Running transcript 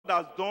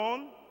has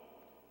done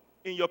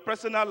in your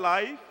personal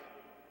life,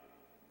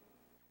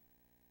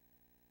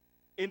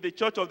 in the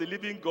church of the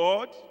living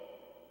God,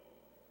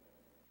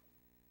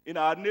 in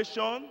our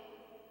nation,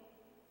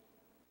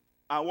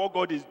 and what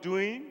God is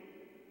doing,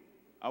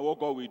 and what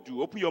God will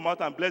do. Open your mouth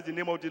and bless the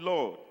name of the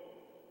Lord.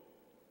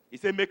 He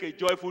said, make a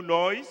joyful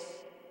noise.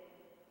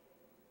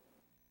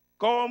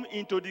 Come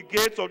into the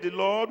gates of the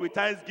Lord with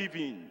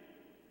thanksgiving.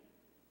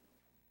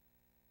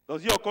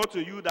 Does it occur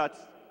to you that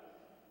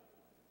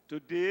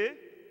today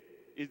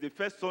is the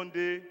first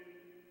Sunday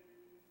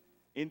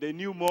in the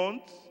new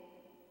month,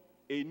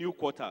 a new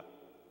quarter?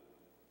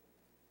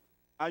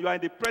 And you are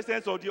in the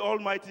presence of the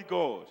Almighty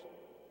God.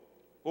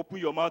 Open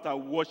your mouth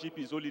and worship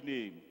his holy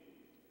name.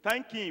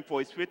 Thank him for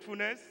his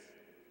faithfulness,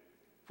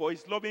 for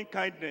his loving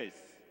kindness,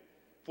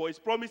 for his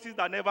promises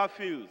that never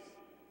fails,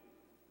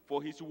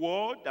 for his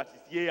word that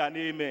is yea and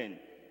amen.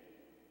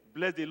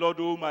 Bless the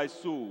Lord, O my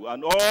soul,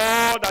 and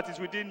all that is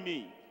within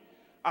me.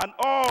 And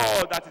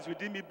all that is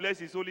within me, bless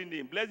his holy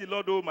name. Bless the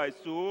Lord, O my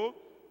soul,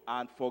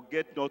 and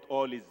forget not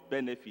all his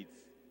benefits.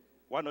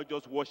 Why not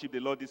just worship the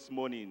Lord this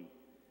morning?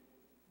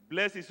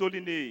 Bless his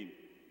holy name.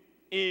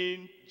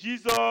 In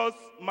Jesus'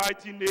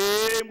 mighty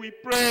name we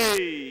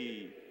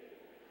pray.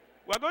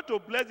 We are going to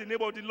bless the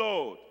name of the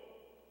Lord.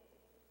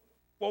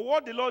 For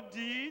what the Lord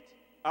did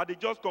at the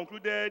just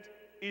concluded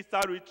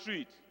Easter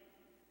retreat,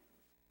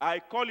 I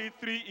call it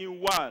 3 in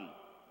 1.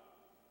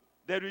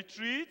 The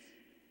retreat,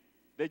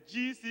 the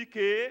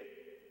GCK,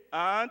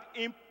 and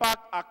Impact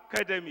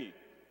Academy.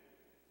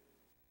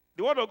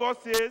 The word of God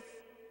says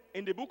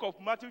in the book of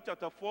Matthew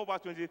chapter 4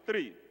 verse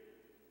 23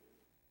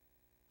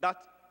 that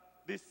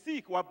the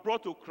sick were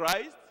brought to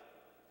Christ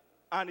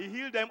and he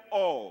healed them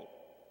all.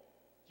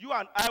 You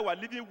and I were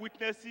living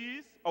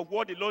witnesses of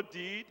what the Lord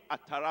did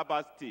at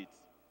Taraba State.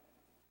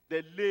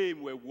 The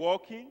lame were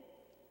walking,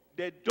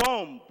 the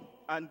dumb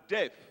and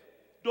deaf,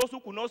 those who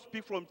could not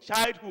speak from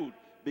childhood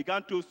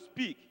began to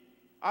speak.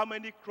 How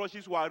many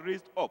crutches were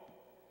raised up?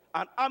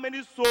 And how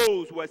many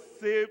souls were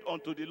saved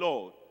unto the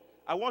Lord?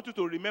 I want you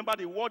to remember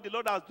the word the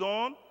Lord has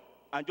done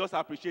and just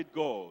appreciate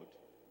God.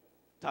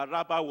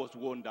 Taraba was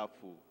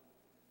wonderful.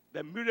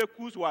 The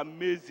miracles were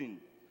amazing.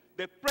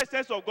 The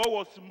presence of God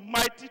was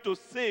mighty to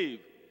save.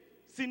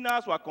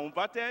 Sinners were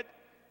converted.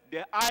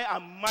 They high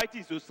and mighty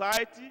in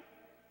society.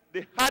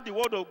 They heard the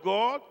word of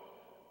God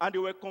and they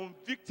were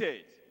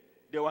convicted.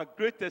 There were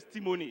great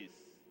testimonies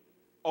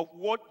of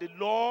what the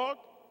Lord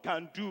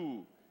can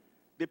do.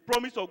 The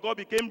promise of God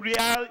became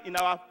real in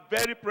our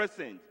very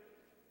present.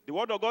 The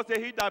word of God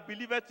said, he that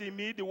believeth in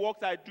me, the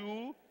works I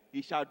do,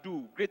 he shall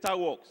do. Greater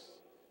works.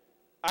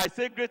 I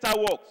say greater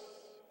works.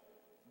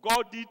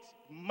 God did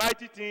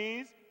mighty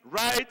things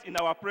right in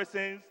our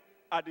presence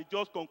at the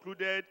just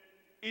concluded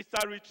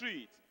Easter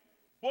retreat.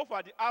 Both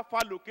at the Alpha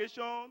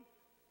location,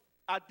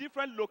 at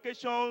different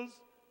locations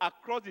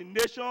across the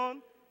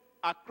nation,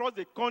 across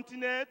the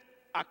continent,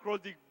 across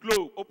the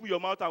globe. Open your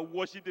mouth and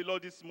worship the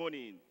Lord this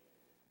morning.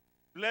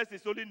 Bless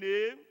his holy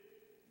name.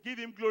 Give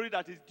him glory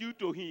that is due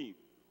to him.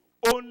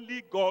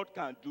 Only God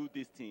can do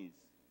these things.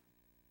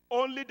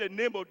 Only the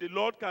name of the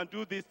Lord can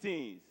do these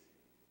things.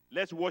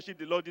 Let's worship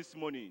the Lord this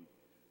morning.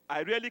 I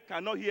really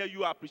cannot hear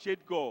you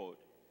appreciate God.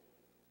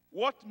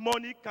 What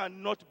money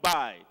cannot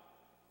buy,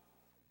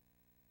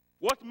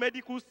 what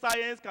medical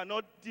science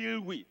cannot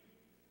deal with,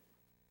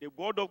 the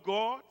word of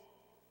God,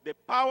 the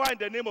power in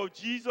the name of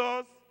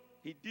Jesus,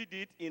 he did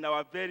it in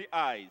our very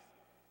eyes.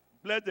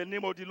 Bless the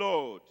name of the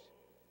Lord.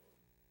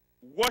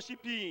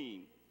 Worship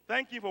him.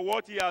 Thank him for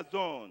what he has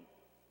done.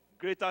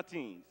 Greater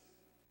things,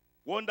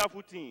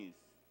 wonderful things,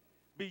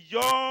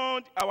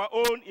 beyond our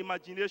own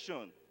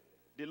imagination.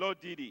 The Lord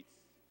did it.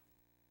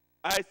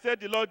 I said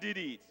the Lord did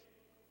it.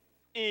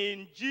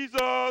 In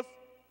Jesus'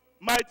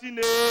 mighty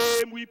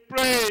name we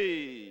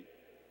pray.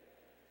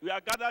 We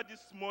are gathered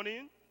this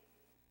morning,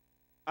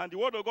 and the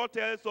word of God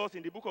tells us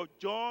in the book of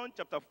John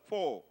chapter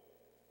 4,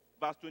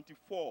 verse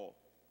 24.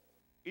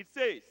 It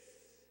says,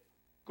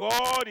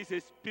 God is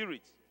a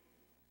spirit,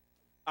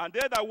 and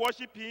they that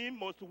worship him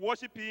must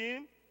worship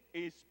him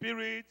in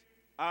spirit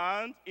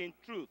and in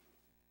truth.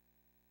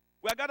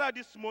 We are gathered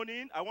this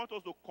morning. I want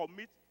us to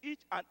commit each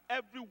and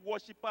every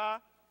worshiper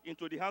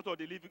into the hands of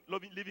the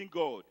living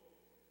God.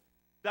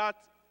 That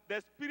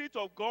the Spirit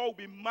of God will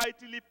be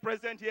mightily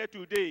present here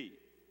today.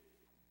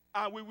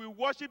 And we will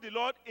worship the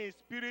Lord in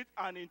spirit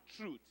and in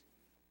truth.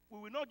 We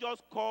will not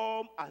just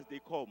come as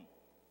they come.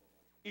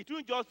 It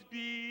won't just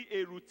be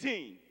a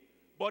routine,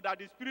 but that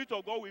the Spirit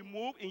of God will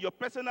move in your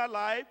personal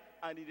life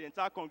and in the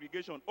entire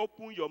congregation.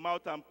 Open your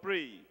mouth and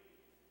pray.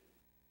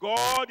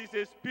 God is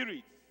a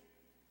spirit,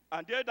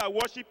 and they that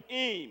worship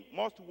him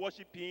must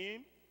worship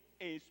him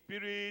in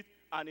spirit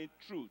and in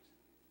truth.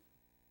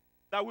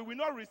 That we will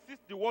not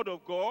resist the word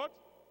of God.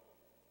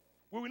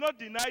 We will not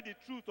deny the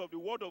truth of the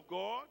word of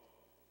God.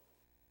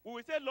 We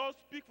will say, Lord,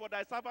 speak, for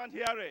thy servant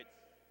heareth.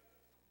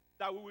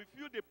 That we will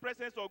feel the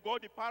presence of God,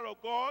 the power of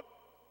God,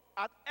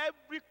 at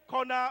every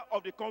corner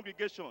of the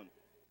congregation.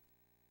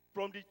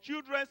 From the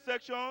children's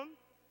section,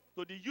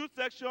 to the youth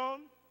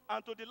section,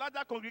 and to the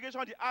larger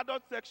congregation, the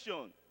adult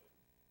section.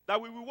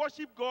 that we will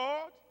worship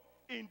God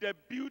in the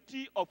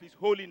beauty of his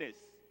holiness.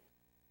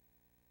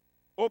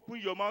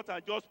 Open your mouth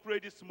and just pray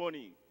this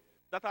morning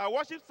that our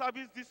worship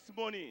service this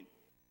morning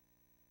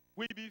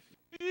will be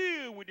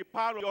filled with the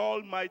power of the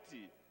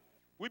Almighty.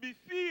 Will be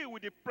filled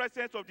with the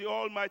presence of the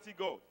Almighty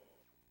God.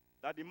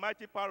 That the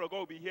mighty power of God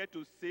will be here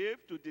to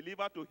save, to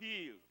deliver, to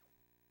heal,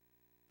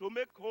 to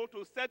make whole,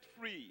 to set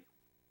free.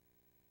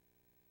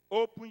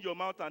 Open your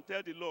mouth and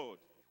tell the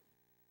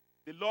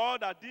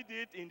Lord that did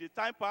it in the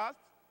time past,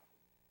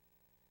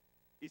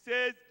 he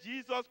says,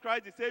 Jesus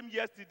Christ, the same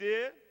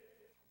yesterday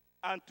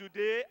and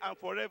today and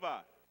forever,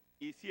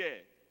 is here.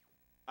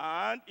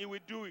 And he will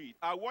do it.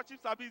 Our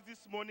worship service this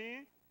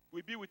morning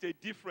will be with a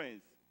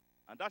difference.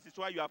 And that is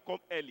why you have come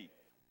early.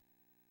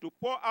 To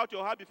pour out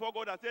your heart before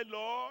God and say,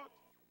 Lord,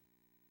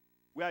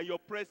 we are in your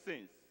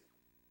presence.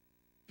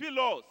 Fill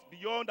us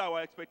beyond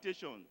our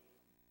expectation.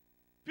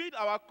 Fill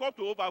our cup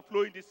to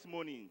overflowing this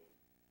morning.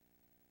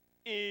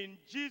 In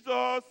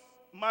Jesus'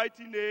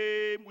 mighty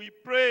name we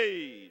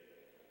pray.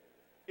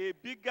 A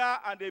bigger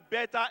and a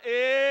better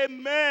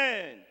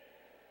amen.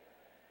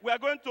 We are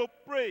going to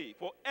pray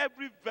for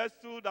every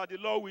vessel that the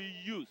Lord will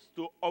use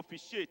to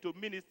officiate, to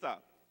minister.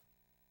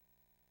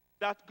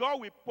 That God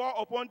will pour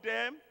upon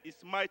them his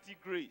mighty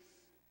grace,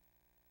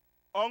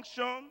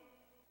 unction,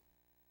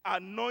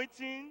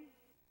 anointing,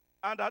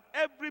 and that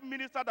every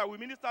minister that we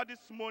minister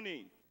this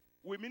morning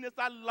will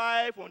minister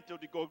life unto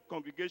the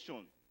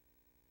congregation.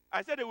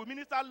 I said they will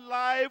minister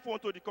life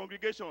unto the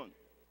congregation.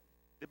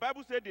 The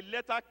Bible said the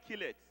letter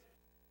killeth,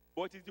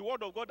 but it is the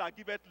word of God that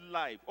giveth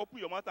life. Open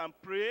your mouth and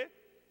pray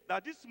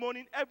that this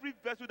morning every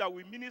vessel that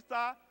we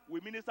minister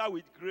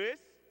with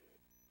grace,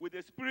 with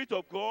the Spirit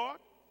of God,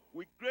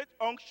 with great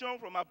unction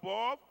from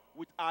above,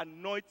 with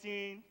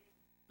anointing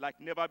like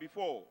never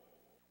before.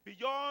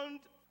 Beyond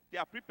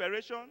their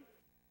preparation,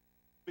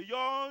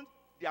 beyond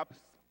their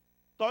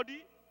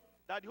study,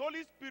 that the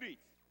Holy Spirit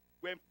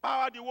will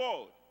empower the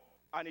world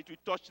and it will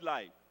touch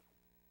life.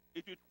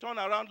 It will turn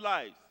around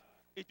lives.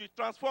 It will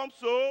transform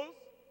souls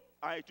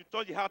and it will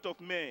touch the heart of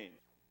men.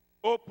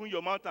 Open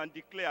your mouth and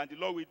declare, and the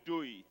Lord will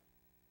do it,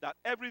 that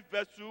every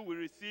vessel will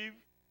receive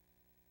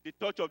the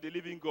touch of the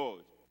living God.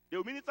 They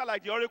will minister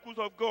like the oracles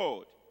of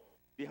God.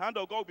 The hand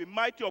of God will be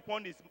mighty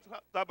upon his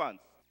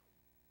servants.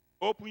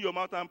 Open your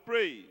mouth and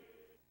pray.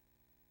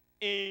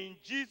 In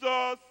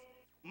Jesus'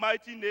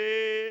 mighty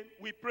name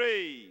we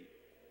pray.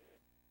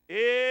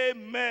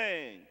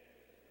 Amen.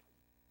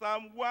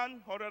 Psalm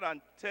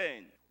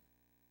 110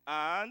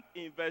 and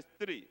in verse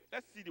 3.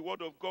 Let's see the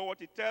word of God,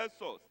 what it tells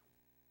us.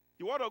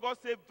 The word of God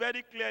says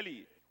very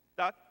clearly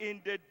that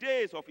in the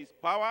days of his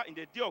power, in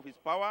the day of his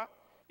power,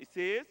 it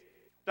says,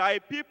 thy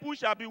people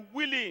shall be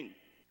willing.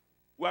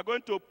 We are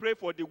going to pray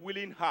for the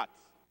willing heart.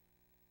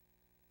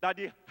 That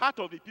the heart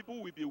of the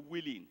people will be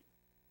willing.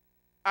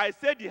 I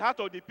said the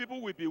heart of the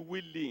people will be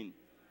willing.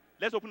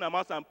 Let's open our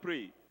mouths and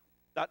pray.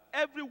 That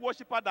every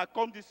worshiper that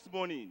comes this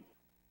morning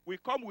will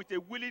come with a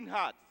willing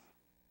heart.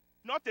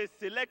 Not a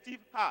selective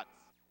heart.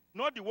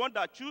 Not the one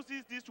that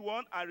chooses this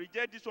one and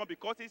rejects this one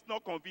because it's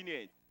not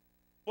convenient.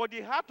 But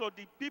the heart of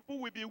the people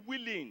will be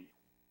willing.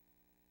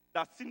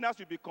 That sinners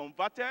will be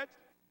converted.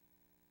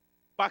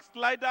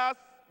 Backsliders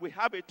will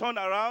have a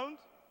turnaround.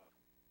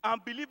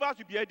 And believers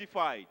will be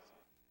edified.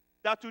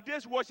 That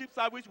today's worship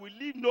service will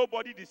leave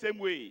nobody the same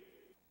way.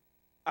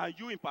 And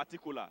you in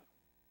particular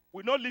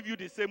will not leave you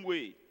the same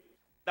way.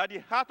 That the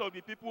heart of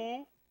the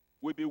people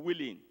will be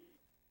willing.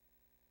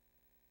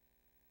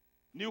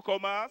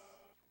 Newcomers,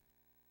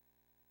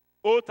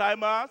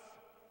 old-timers,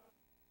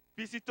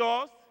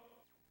 visitors,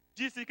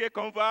 GCK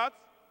converts,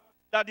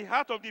 that the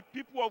heart of the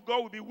people of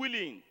God will be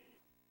willing.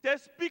 Say,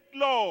 speak,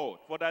 Lord,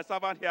 for thy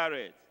servant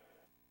heareth.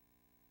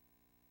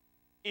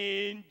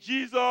 In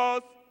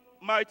Jesus'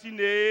 mighty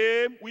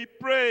name we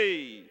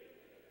pray.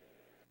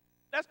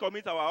 Let's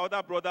commit our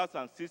other brothers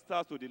and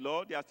sisters to the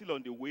Lord. They are still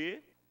on the way.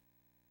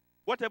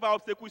 Whatever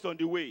obstacle is on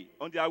the way,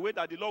 on their way,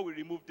 that the Lord will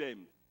remove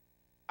them.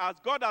 As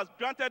God has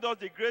granted us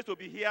the grace to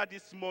be here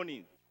this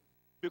morning,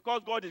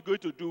 because God is going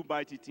to do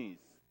mighty things.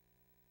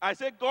 I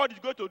say God is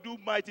going to do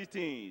mighty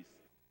things,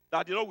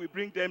 that the Lord will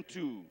bring them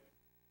to.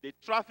 The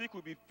traffic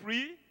will be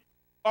free,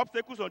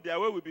 obstacles on their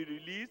way will be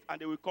released, and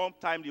they will come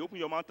timely. Open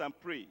your mouth and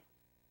pray.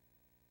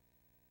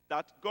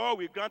 That God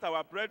will grant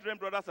our brethren,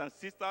 brothers, and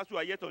sisters who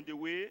are yet on the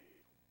way,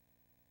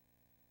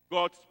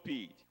 God's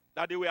speed.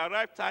 That they will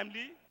arrive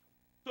timely,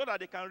 so that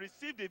they can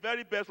receive the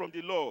very best from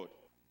the Lord.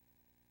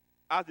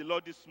 Ask the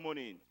Lord this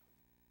morning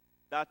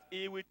that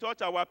he will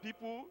touch our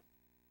people.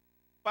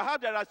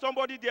 Perhaps there is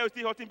somebody there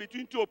still hurting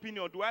between two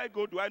opinions. Do I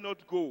go, do I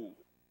not go?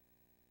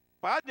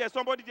 Perhaps there's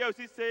somebody there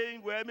still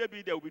saying, well,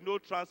 maybe there will be no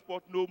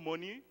transport, no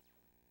money.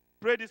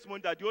 Pray this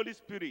morning that the Holy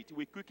Spirit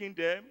will quicken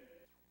them.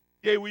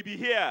 They will be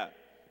here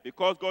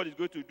because God is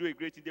going to do a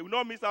great thing. They will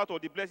not miss out on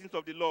the blessings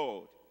of the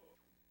Lord.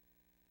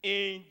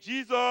 In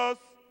Jesus'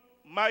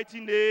 mighty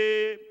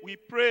name we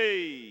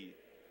pray.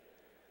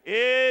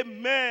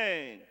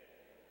 Amen.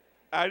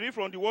 I read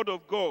from the word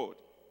of God.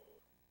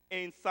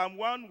 In Psalm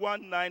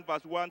 119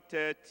 verse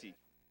 130.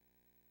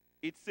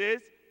 It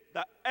says,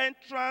 The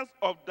entrance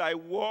of thy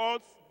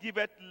words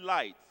giveth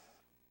light.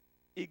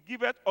 It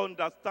giveth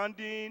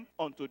understanding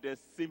unto the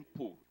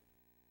simple.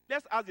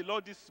 Let's ask the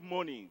Lord this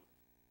morning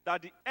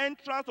that the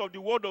entrance of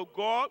the word of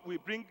God will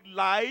bring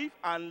life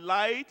and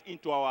light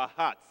into our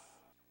hearts.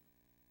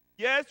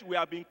 Yes, we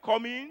have been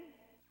coming.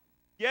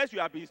 Yes, we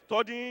have been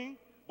studying.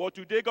 But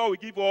today God will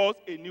give us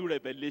a new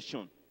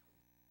revelation.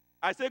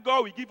 I say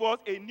God will give us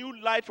a new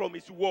light from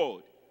his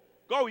word.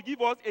 God will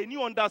give us a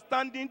new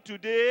understanding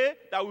today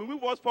that will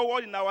move us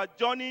forward in our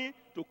journey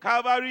to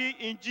Calvary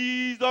in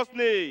Jesus'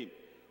 name.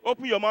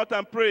 Open your mouth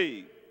and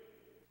pray.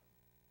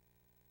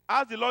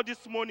 Ask the Lord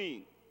this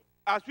morning,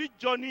 as we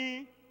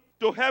journey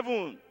to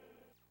heaven,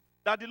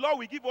 that the Lord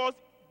will give us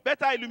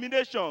better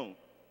illumination,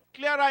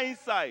 clearer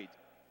insight.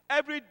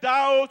 Every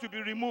doubt will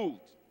be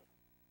removed.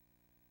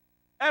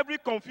 Every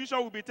confusion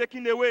will be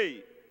taken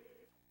away.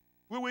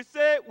 We will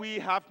say, we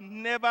have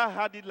never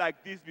had it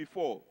like this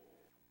before.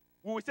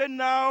 We will say,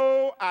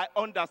 now I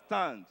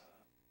understand.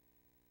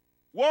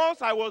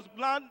 Once I was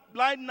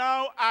blind,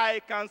 now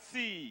I can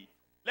see.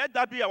 Let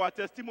that be our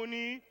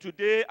testimony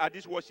today at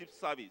this worship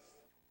service.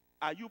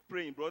 Are you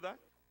praying, brother?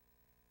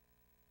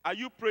 Are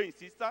you praying,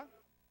 sister?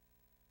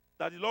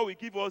 That the Lord will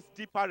give us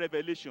deeper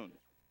revelation,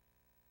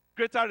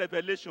 greater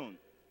revelation,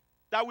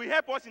 that will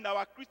help us in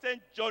our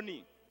Christian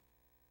journey.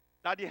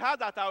 That the hearts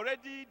that are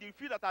already, the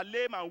feet that are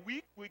lame and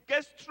weak, will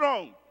get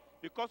strong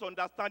because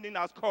understanding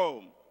has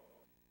come.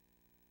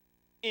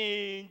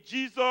 In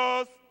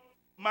Jesus'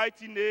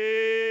 mighty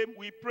name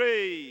we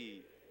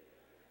pray.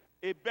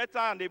 A better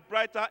and a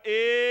brighter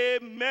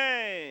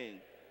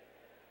amen.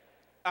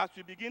 As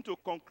we begin to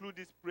conclude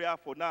this prayer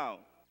for now,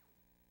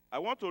 I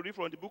want to read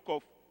from the book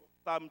of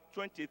Psalm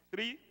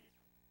 23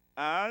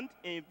 and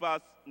in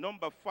verse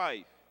number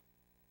 5.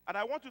 And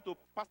I want you to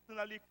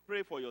personally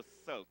pray for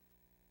yourself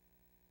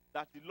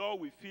that the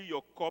Lord will fill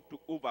your cup to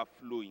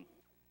overflowing.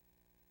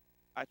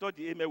 I thought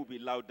the amen would be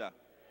louder.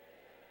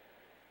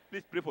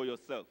 Please pray for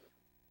yourself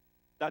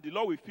that the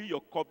Lord will fill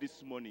your cup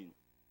this morning.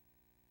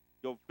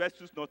 Your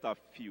vessels not are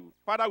filled.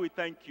 Father, we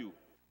thank you.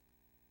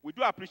 We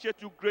do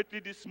appreciate you greatly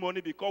this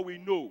morning because we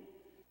know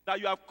that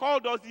you have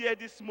called us here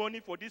this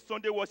morning for this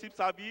Sunday worship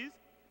service.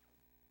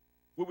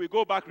 We will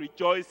go back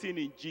rejoicing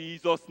in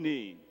Jesus'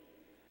 name.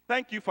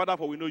 Thank you, Father,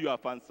 for we know you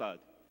have answered.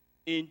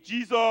 In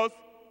Jesus'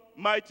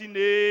 mighty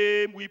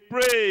name we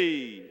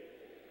pray.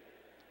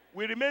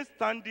 We remain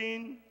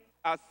standing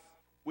as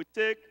we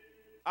take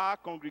our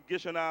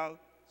congregational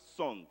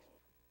song.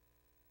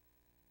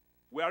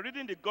 We are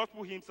reading the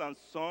gospel hymns and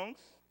songs,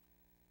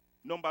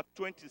 number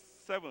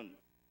 27.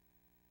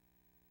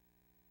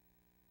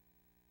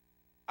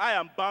 I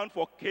am bound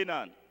for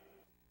Canaan.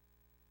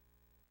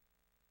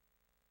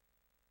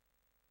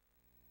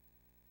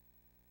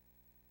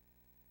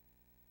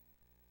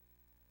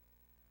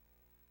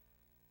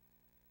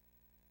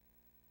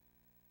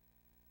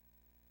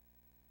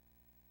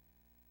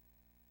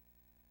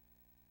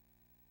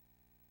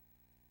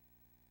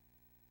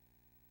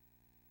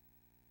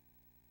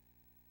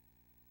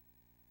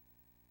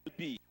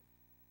 Be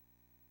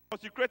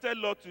consecrated,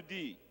 Lord, to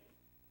thee.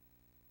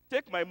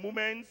 Take my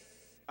moments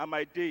and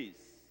my days.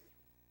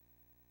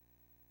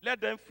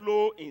 Let them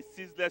flow in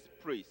ceaseless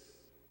praise.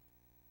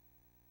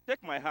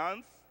 Take my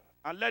hands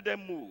and let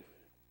them move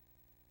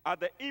at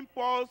the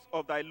impulse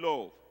of thy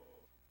love.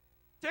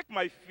 Take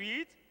my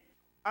feet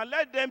and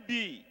let them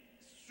be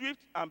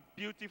swift and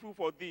beautiful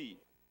for thee.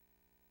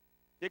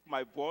 Take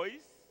my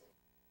voice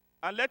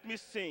and let me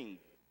sing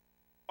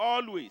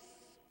always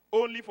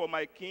only for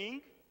my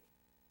King.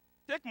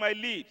 Take my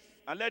lips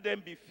and let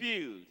them be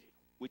filled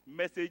with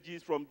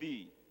messages from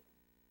thee.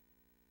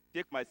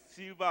 Take my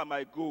silver and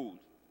my gold.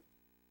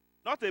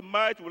 Not a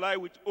mite will I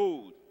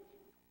withhold.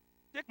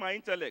 Take my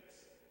intellect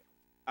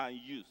and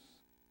use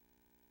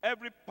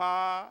every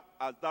power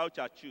as thou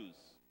shalt choose.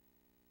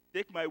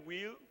 Take my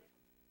will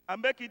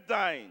and make it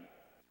thine.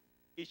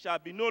 It shall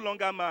be no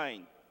longer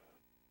mine.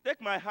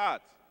 Take my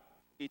heart,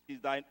 it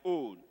is thine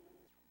own.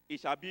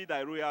 It shall be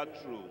thy royal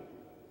throne.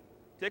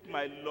 Take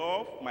my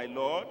love, my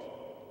Lord,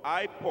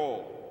 I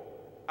pour.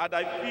 At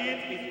thy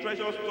feet is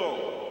treasure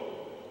store.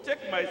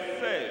 Take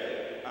myself,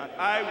 and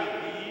I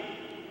will be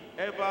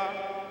ever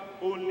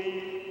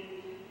only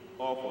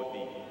all for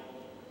thee.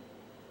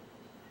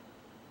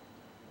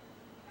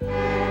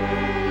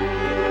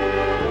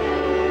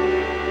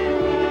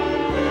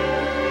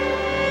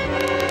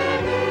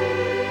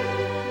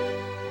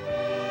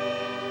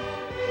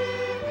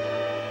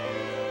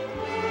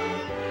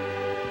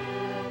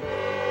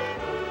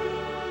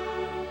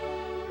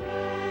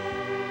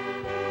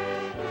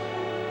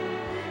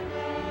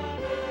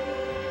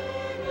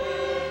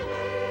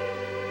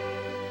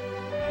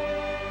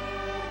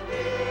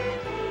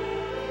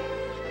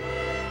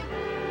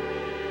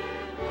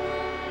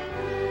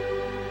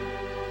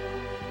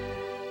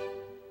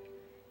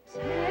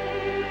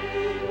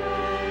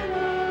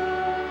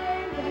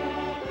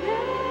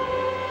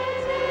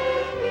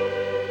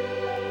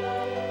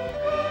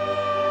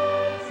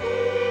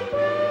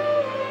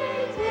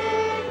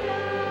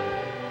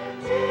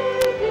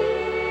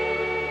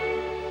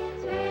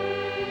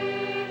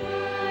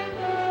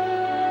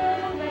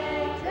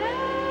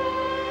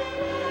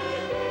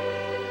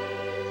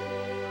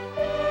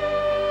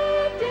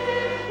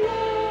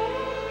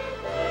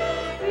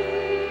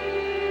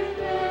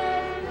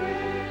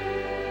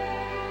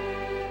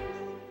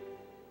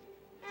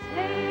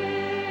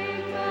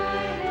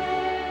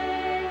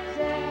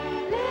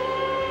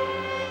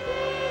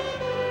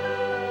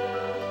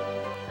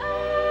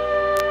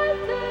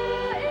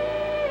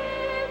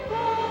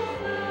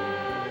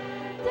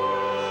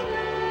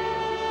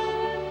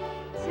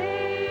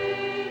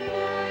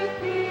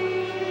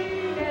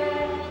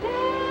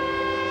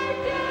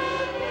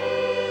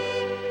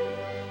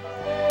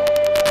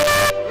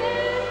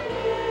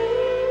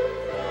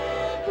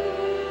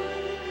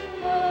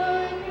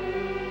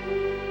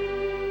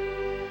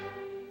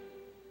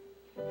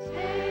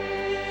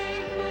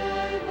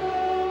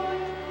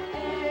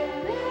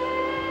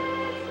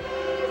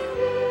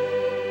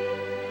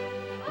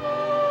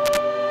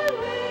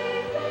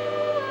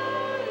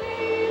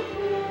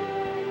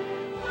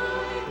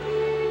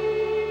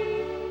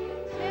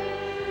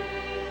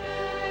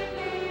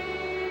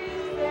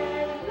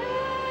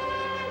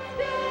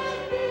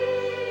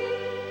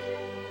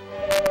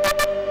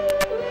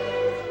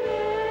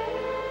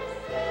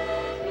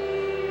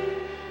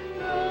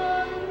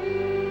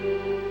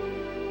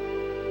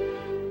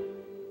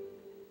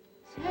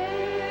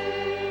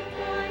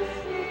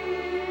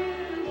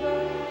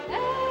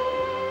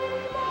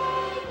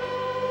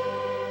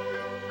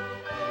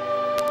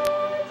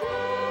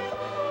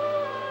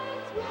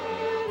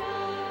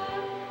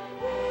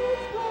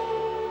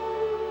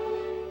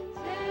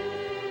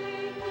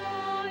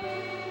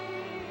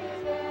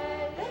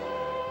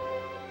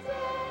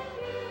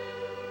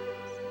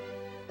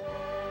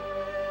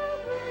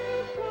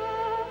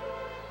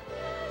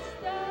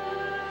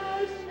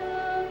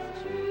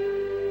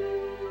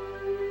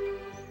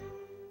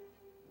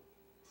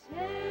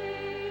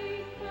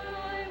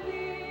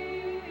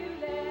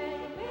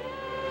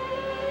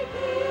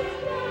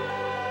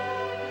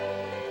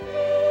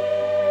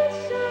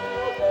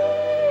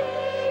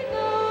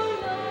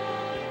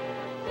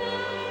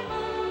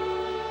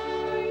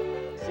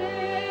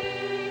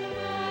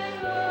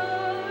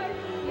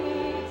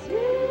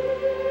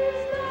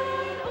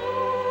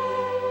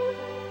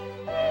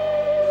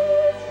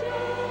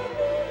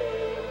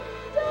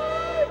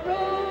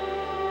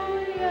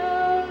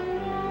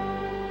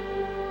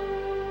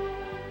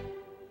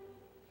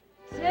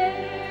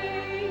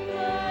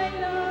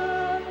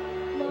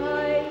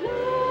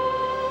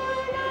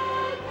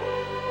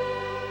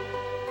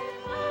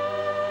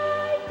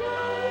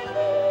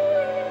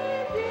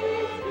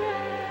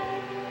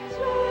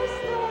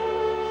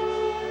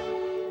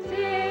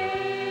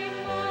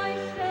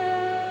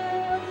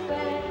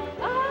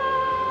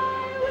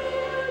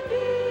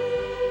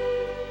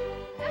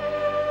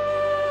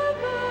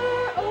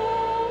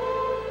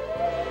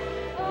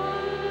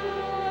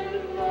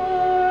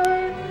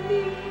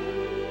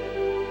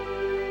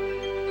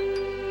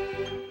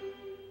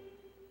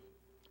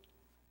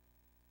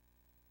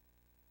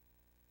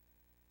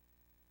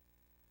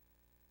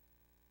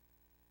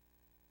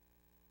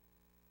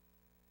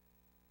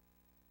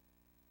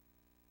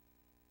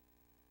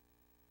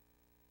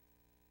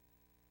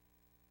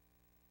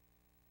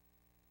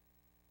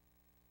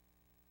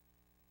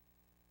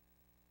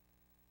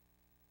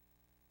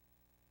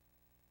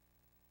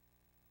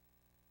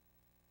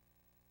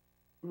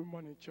 Good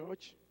morning,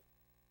 church.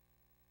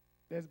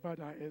 Let's bow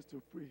our heads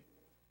to pray.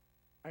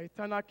 Our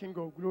eternal King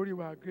of glory,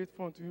 we are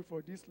grateful unto you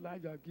for this life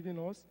you have given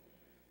us.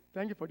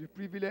 Thank you for the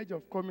privilege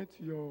of coming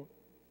to your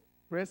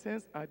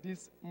presence at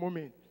this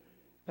moment.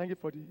 Thank you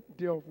for the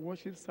day of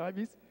worship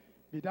service.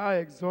 Be thou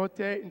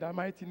exalted in the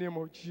mighty name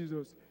of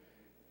Jesus.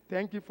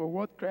 Thank you for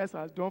what Christ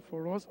has done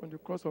for us on the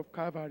cross of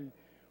Calvary.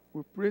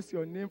 We praise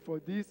your name for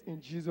this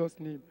in Jesus'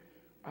 name.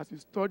 As we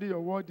study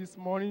your word this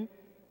morning,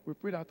 we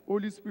pray that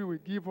Holy Spirit will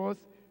give us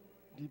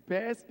the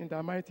best in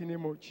the mighty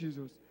name of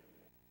Jesus.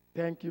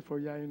 Thank you for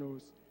hearing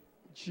us.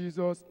 In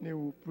Jesus'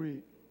 name we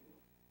pray.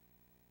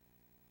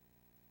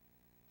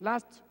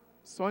 Last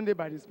Sunday,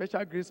 by the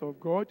special grace of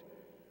God,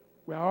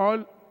 we are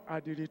all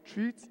at the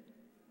retreat,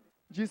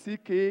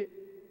 GCK,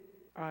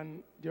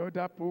 and the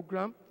other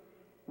program.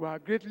 We are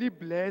greatly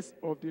blessed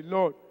of the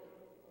Lord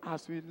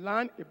as we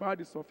learn about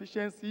the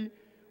sufficiency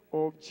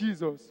of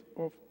Jesus,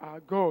 of our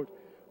God.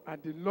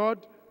 And the Lord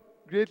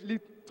greatly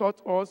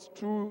taught us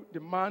through the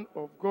man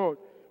of God.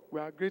 We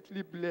are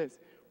greatly blessed.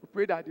 We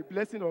pray that the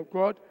blessing of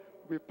God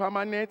will be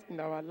permanent in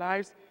our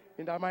lives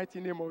in the mighty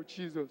name of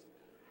Jesus.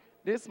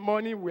 This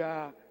morning we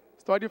are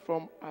studying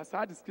from, as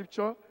the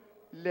scripture,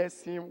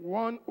 lesson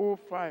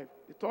 105.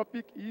 The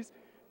topic is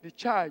the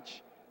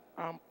charge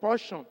and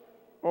portion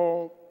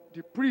of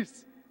the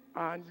priests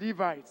and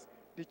Levites.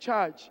 The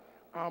charge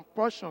and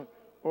portion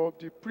of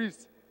the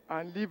priests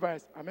and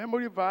Levites. A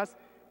memory verse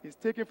is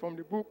taken from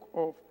the book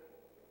of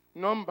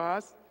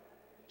Numbers,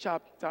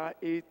 chapter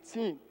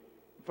 18,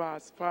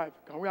 verse 5.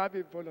 Can we have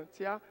a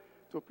volunteer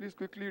to please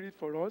quickly read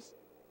for us?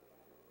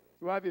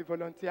 Do we have a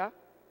volunteer?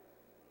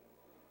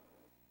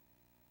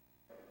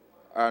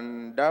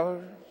 And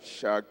thou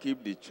shalt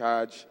keep the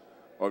charge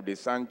of the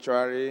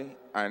sanctuary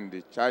and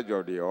the charge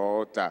of the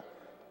altar,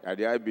 that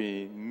there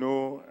be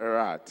no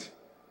wrath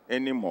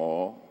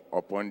anymore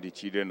upon the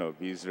children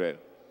of Israel.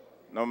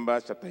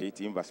 Numbers chapter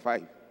 18, verse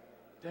 5.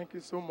 Thank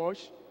you so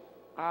much.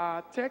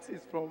 Our text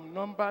is from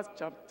Numbers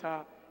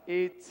chapter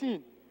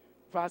 18,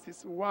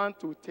 verses 1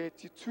 to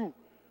 32.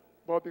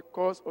 But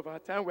because of our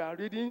time, we are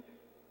reading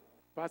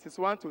verses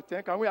 1 to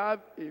 10. Can we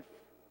have a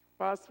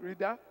fast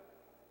reader?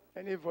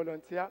 Any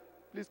volunteer?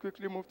 Please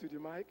quickly move to the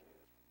mic.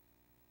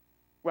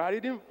 We are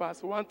reading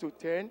verse 1 to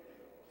 10,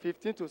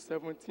 15 to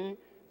 17,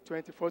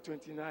 24,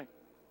 29.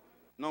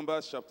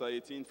 Numbers chapter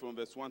 18 from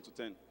verse 1 to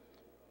 10.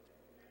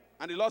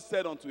 And the Lord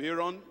said unto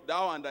Aaron,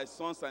 thou and thy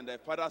sons and thy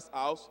father's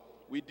house,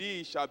 with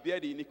thee shall bear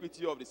the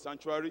iniquity of the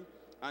sanctuary,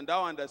 and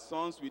thou and thy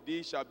sons with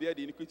thee shall bear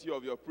the iniquity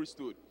of your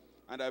priesthood.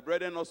 And thy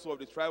brethren also of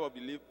the tribe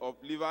of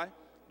Levi,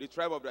 the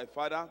tribe of thy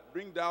father,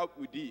 bring thou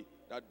with thee,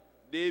 that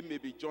they may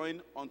be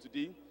joined unto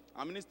thee,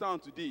 and minister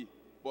unto thee.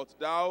 But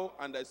thou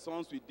and thy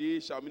sons with thee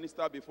shall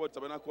minister before the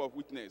tabernacle of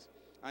witness.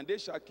 And they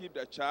shall keep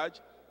the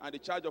charge, and the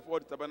charge of all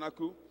the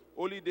tabernacle.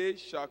 Only they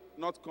shall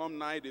not come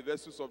nigh the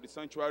vessels of the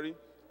sanctuary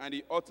and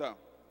the altar,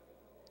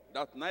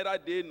 that neither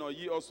they nor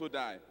ye also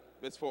die.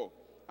 Verse 4.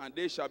 And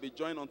they shall be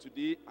joined unto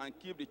thee, and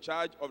keep the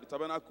charge of the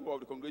tabernacle of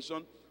the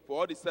congregation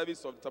for all the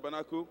service of the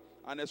tabernacle.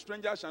 And a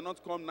stranger shall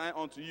not come nigh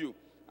unto you.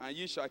 And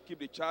ye shall keep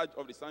the charge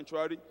of the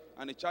sanctuary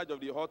and the charge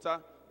of the altar,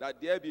 that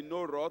there be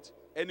no wrath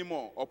any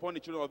more upon the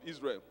children of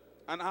Israel.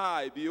 And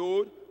I,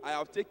 behold, I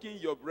have taken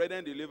your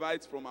brethren the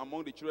Levites from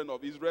among the children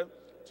of Israel.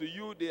 To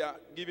you they are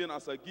given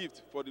as a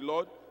gift for the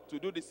Lord, to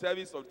do the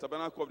service of the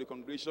tabernacle of the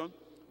congregation.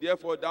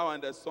 Therefore thou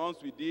and thy sons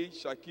with thee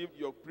shall keep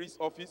your priest's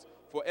office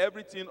for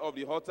everything of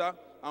the altar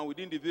and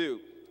within the veil.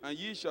 And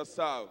ye shall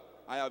serve.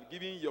 I have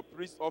given your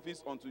priest's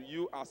office unto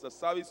you as a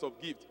service of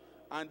gift.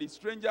 And the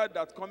stranger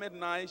that cometh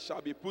nigh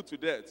shall be put to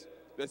death.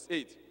 Verse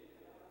 8.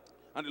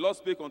 And the Lord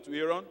spake unto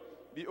Aaron,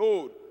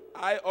 behold,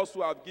 I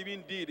also have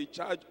given thee the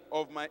charge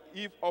of my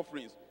eve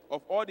offerings,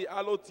 of all the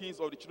hallowed things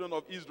of the children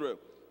of Israel.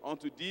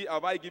 Unto thee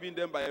have I given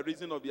them by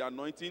reason of the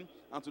anointing,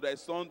 and to thy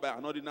son by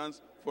an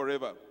ordinance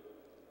forever.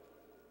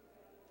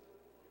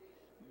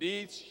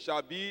 These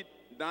shall be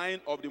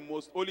thine of the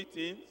most holy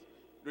things,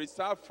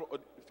 reserved for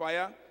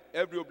fire,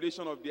 every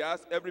oblation of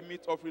theirs, every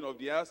meat offering of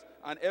theirs,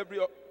 and every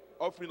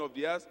offering of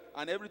theirs,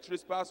 and every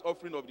trespass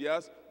offering of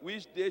theirs,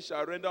 which they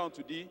shall render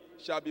unto thee,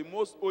 shall be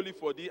most holy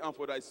for thee and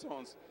for thy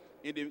sons.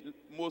 In the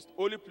most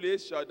holy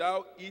place shalt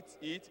thou eat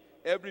it,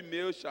 every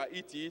male shall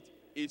eat it,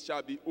 it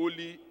shall be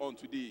holy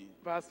unto thee.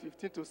 Verse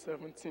 15 to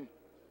 17.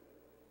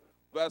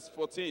 Verse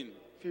 14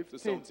 to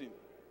 17.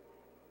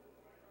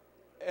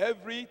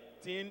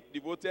 Everything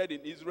devoted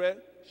in Israel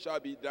shall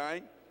be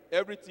thine.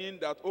 Everything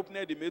that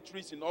openeth the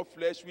matrix in all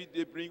flesh which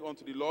they bring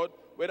unto the Lord,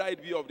 whether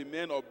it be of the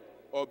men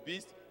or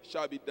beast,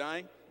 shall be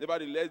thine.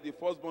 Nevertheless, the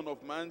firstborn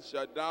of man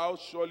shalt thou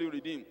surely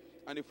redeem,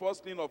 and the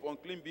firstling of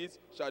unclean beasts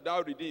shalt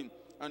thou redeem.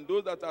 And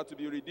those that are to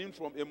be redeemed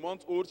from a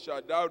month old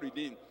shalt thou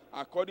redeem,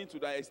 according to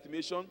thy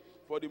estimation,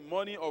 for the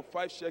money of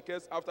 5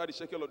 shekels after the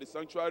shekel of the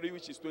sanctuary,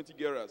 which is 20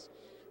 gerahs.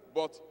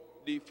 But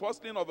the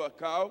firstling of a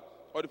cow,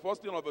 or the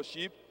firstling of a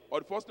sheep, or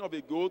the firstling of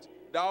a goat,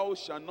 thou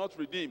shalt not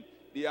redeem.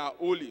 They are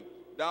holy.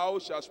 Thou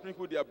shalt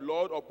sprinkle their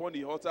blood upon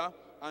the altar,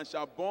 and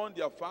shalt burn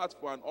their fat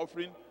for an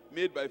offering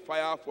made by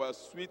fire for a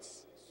sweet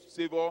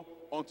savor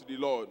unto the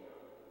Lord.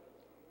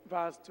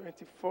 verse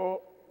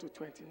 24 to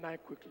 29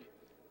 quickly.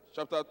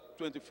 Chapter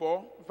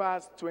 24,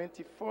 Verse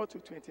 24 to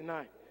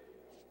 29.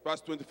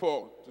 verse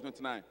 24 to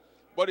 29.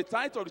 But the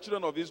tithe of the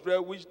children of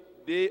Israel, which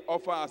they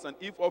offer as an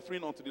eave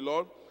offering unto the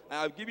Lord,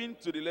 I have given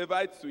to the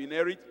Levites to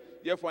inherit.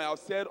 Therefore I have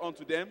said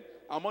unto them,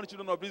 among the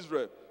children of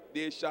Israel,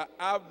 they shall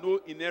have no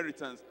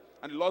inheritance.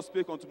 And the Lord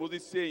spake unto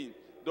Moses, saying,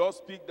 Thus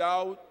speak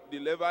thou the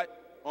Levite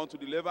unto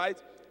the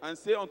Levites, and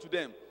say unto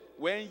them,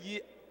 When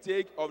ye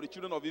take of the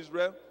children of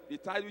Israel the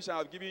tithe which I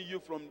have given you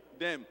from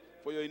them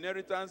for your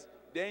inheritance,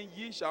 then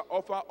ye shall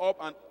offer up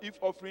an eave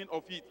offering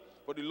of it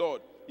for the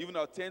Lord, even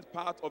a tenth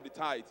part of the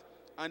tithe.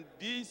 And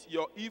this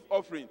your eave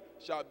offering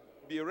shall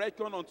be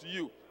reckoned unto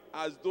you,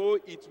 as though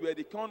it were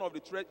the corn of the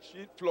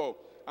threshing floor,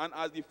 and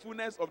as the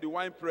fullness of the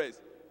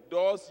winepress.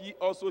 Thus ye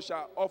also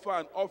shall offer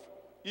an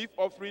eave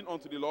offering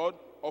unto the Lord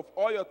of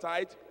all your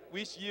tithe,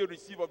 which ye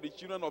receive of the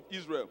children of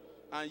Israel.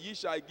 And ye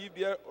shall give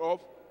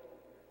thereof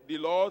the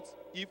Lord's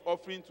eave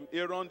offering to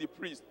Aaron the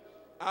priest.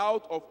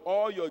 Out of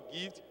all your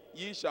gifts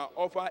ye shall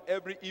offer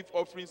every eave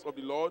offerings of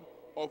the Lord,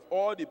 of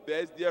all the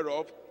best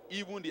thereof,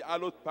 even the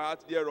hallowed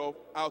part thereof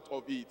out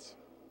of it.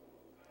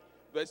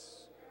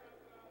 Verse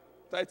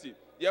 30.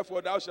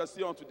 Therefore thou shalt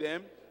say unto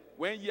them,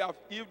 When ye have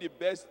eaten the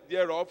best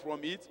thereof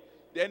from it,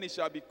 then it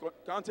shall be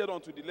counted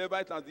unto the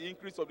Levites as the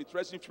increase of the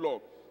threshing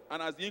floor,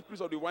 and as the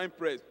increase of the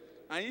winepress.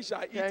 And ye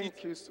shall eat it.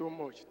 Thank you so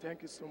much.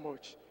 Thank you so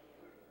much.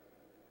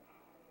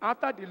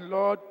 After the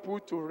Lord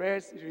put to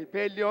rest the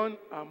rebellion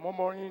and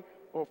murmuring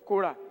of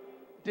Korah,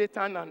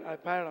 Dathan, and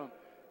Abiram,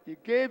 he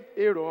gave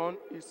Aaron,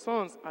 his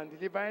sons, and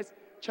the Levites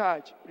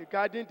charge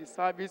regarding the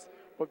service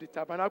of the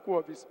tabernacle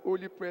of his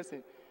holy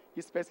presence.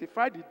 He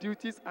specified the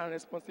duties and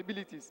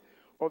responsibilities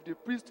of the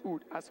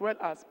priesthood, as well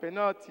as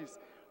penalties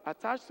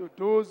attached to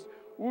those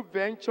who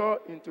venture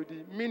into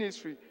the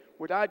ministry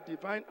without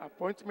divine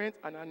appointment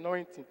and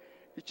anointing.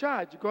 The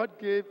charge God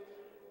gave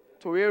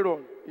to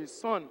Aaron, his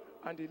son,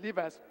 and the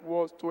Levites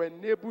was to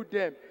enable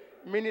them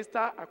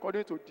minister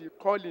according to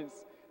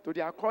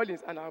their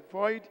callings, and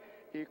avoid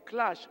a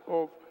clash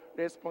of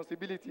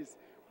responsibilities,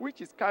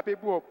 which is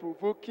capable of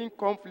provoking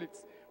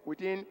conflicts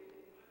within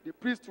the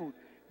priesthood.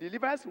 The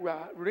Levites were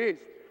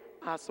raised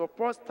as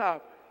support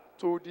staff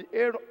to the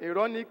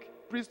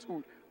Aaronic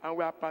priesthood and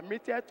were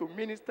permitted to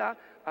minister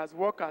as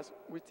workers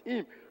with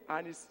him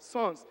and his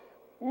sons,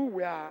 who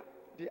were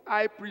the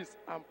high priest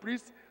and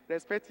priests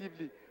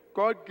respectively.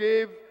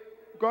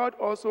 God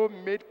also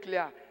made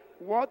clear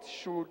what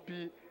should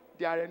be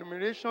their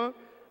remuneration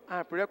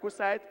and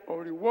prerequisite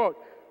or reward,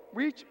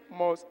 which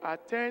must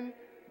attend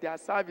their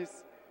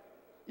service.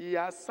 He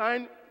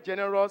assigned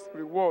generous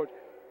reward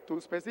to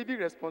specific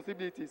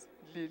responsibilities.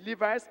 The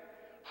Levites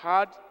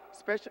had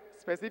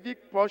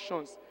specific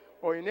portions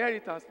or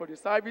inheritance for the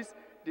service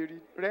they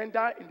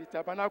render in the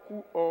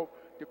tabernacle of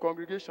the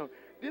congregation.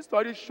 This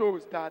study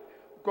shows that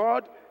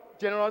God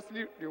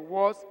generously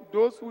rewards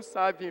those who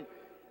serve him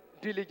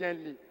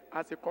diligently,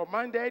 as he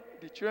commanded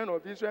the children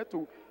of Israel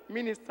to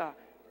minister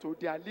to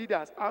their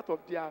leaders out of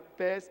their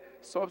best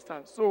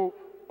substance. So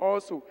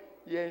also,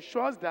 he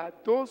ensures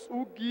that those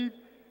who give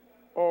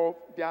of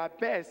their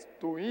best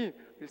to him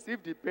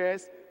receive the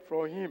best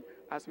from him.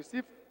 As we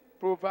see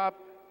Proverbs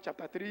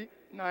chapter 3,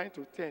 9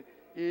 to 10,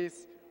 he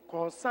is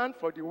concerned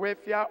for the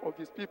welfare of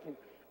his people.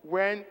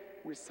 When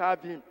we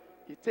serve him,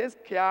 he takes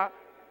care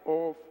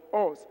of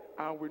us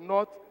and will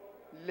not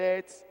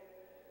let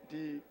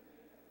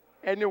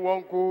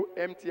anyone go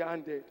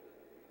empty-handed.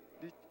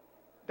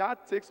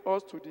 That takes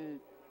us to the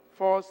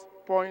first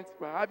point.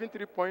 We're having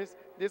 3 points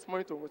this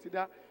morning to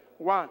consider.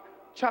 1,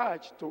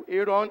 charge to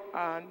Aaron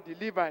and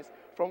the Levites.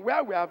 From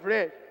where we have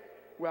read,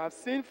 we have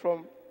seen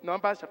from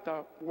Numbers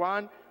chapter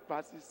 1,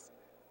 verses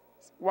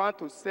 1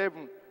 to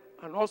 7,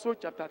 and also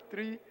chapter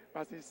 3,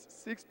 verses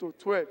 6 to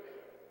 12,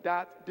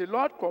 that the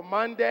Lord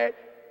commanded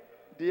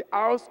the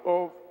house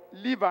of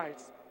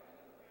Levites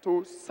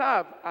to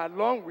serve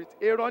along with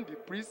Aaron the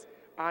priest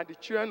and the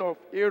children of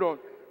Aaron.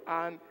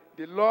 And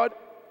the Lord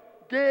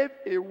gave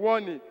a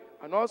warning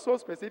and also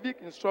specific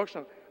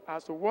instruction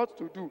as to what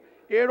to do.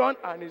 Aaron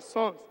and his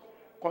sons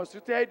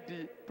constituted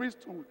the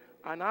priesthood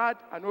and had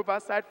an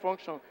oversight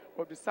function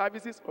of the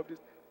services of the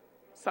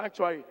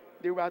sanctuary.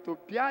 They were to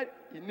bear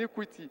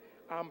iniquity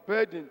and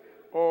burden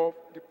of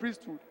the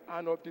priesthood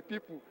and of the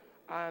people.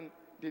 And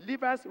the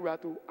Levites were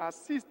to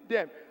assist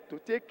them to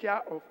take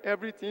care of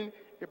everything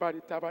about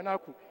the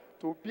tabernacle.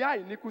 To bear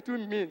iniquity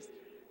means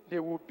they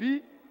will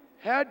be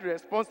held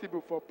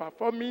responsible for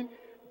performing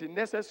the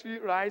necessary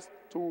rites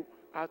to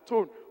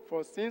atone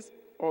for sins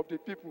of the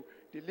people.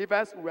 The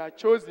Levites were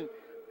chosen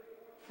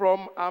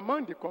from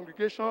among the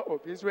congregation of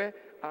Israel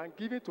and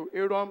given to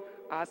Aaron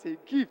as a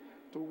gift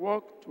to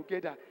work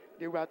together.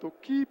 They were to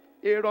keep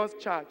Aaron's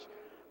charge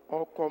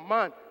or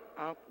command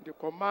and the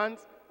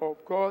commands of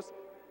God's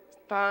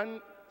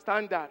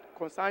standard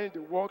concerning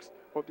the works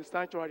of the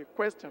sanctuary.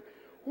 Question: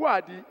 Who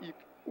are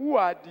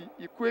the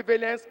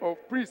equivalents of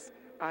priests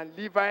and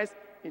Levites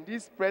in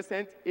this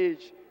present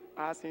age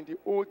as in the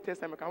Old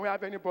Testament? Can we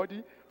have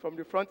anybody from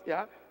the front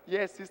here?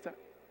 Yes, sister.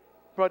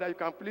 Brother, you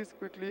can please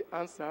quickly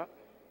answer.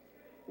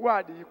 Who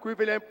are the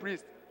equivalent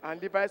priests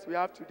and Levites we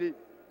have today?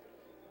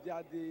 They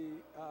are the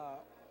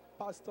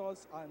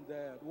pastors and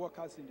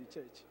workers in the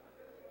church.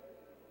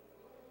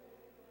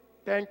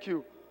 Thank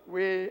you.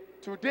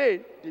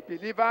 Today, the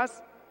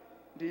believers,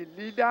 the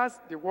leaders,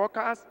 the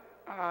workers,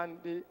 and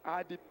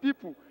are the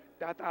people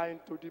that are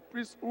into the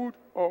priesthood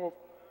of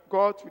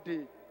God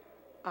today.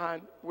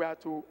 And we are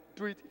to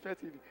do it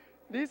effectively.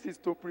 This is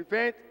to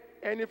prevent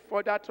any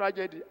further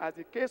tragedy, as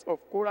the case of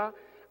Korah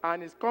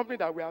and his company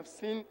that we have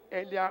seen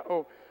earlier,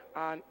 or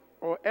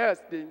else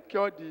they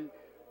incurred the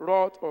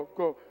wrath of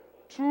God.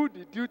 Through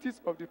the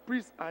duties of the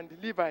priests and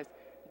the Levites,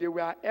 they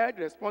were held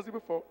responsible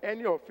for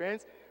any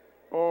offense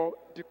or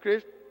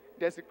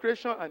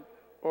desecration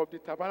of the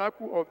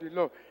tabernacle of the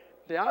Lord.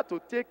 They had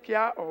to take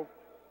care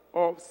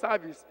of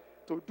service,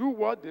 to do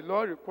what the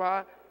Lord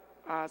required,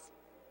 as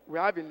we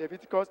have in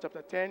Leviticus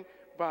chapter 10,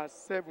 verse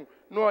 7.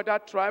 No other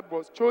tribe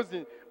was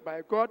chosen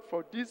by God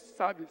for this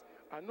service,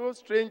 and no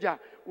stranger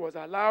was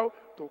allowed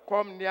to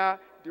come near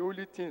the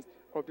holy things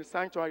of the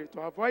sanctuary to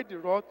avoid the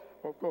wrath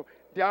of God.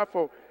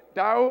 Therefore,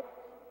 thou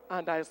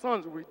and thy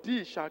sons with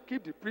thee shall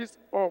keep the priest's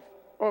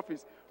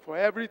office for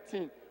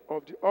everything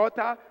of the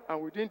altar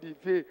and within the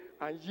veil,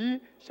 and ye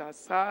shall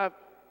serve,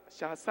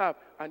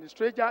 and the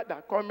stranger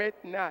that cometh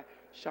nigh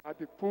shall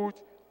be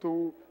put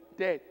to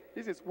death.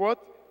 This is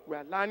what we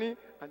are learning,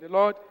 and the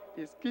Lord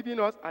is giving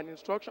us an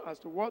instruction as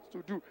to what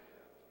to do,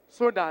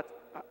 so that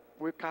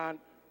we can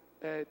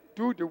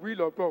do the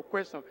will of God.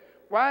 Question: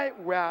 why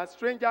were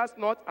strangers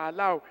not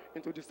allowed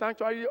into the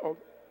sanctuary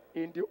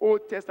in the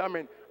Old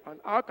Testament, and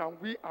how can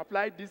we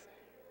apply this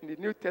in the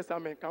New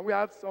Testament? Can we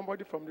have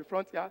somebody from the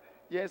front here?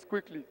 Yes,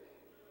 quickly.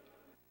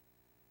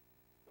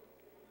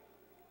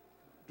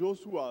 Those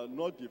who are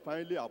not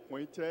divinely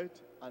appointed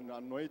and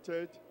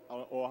anointed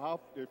or have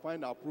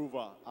divine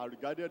approval are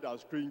regarded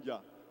as strangers.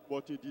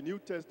 But in the New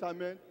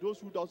Testament, those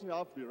who doesn't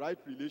have the right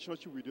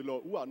relationship with the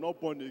Lord, who are not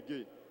born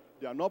again,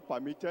 they are not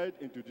permitted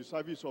into the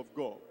service of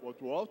God. But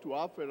to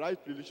have a right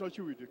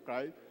relationship with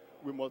Christ,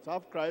 we must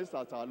have Christ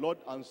as our Lord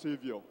and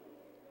Savior.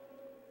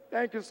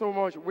 Thank you so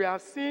much. We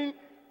have seen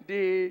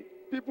the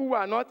people who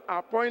are not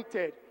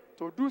appointed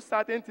to do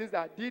certain things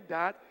that did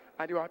that,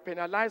 and they were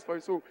penalized for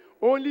it. So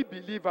only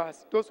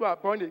believers, those who are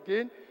born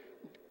again,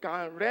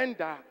 can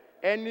render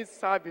any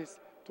service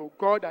to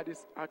God that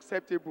is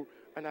acceptable.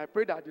 And I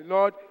pray that the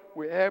Lord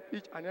will help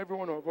each and every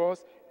one of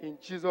us in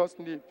Jesus'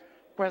 name.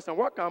 Question: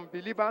 what can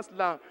believers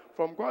learn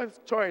from God's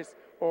choice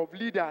of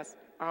leaders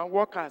and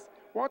workers?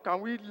 What can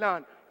we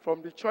learn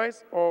from the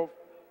choice of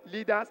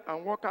leaders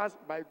and workers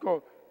by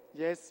God?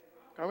 Yes.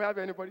 Can we have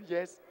anybody?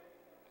 Yes.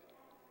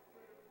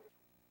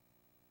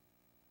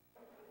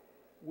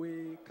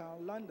 We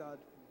can learn that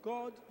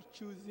God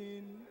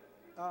choosing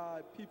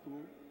people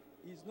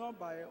is not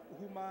by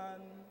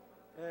human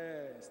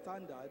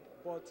standard,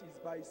 but is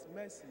by his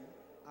mercy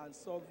and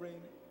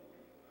sovereign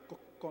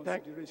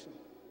consideration.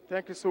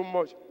 Thank you so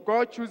much.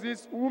 God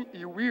chooses whom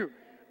he will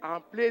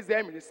and place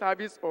them in the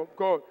service of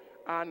God.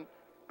 And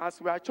as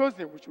we are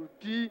chosen, we should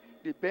be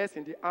the best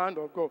in the hand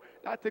of God.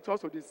 That takes us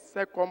to the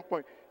second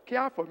point.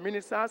 Care for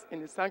ministers in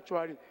the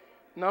sanctuary.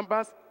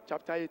 Numbers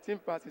chapter 18,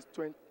 verses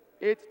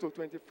 28 to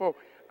 24,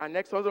 and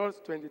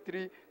Exodus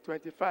 23,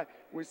 25.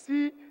 We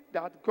see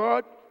that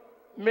God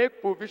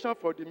made provision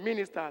for the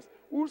ministers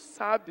who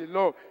served the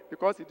Lord,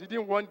 because he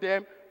didn't want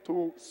them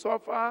to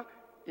suffer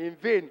in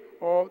vain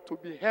or to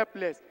be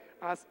helpless.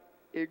 As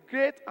a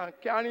great and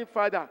caring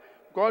father,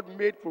 God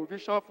made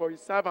provision for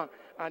his servant.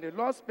 And the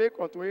Lord spake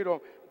unto Aaron,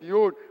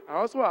 behold, I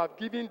also have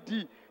given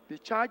thee the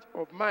charge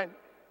of mine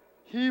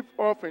heave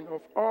offering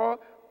of all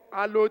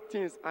hallowed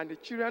things, and the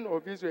children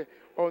of Israel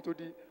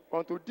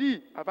unto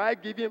thee have I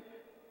given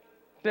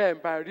them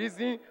by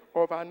reason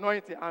of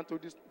anointing, and to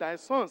thy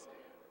sons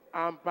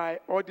and by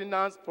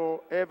ordinance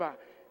forever.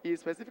 He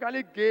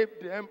specifically gave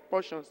them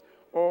portions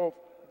of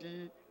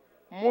the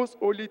most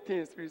holy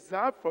things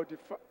reserved for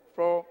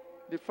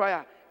the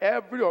fire,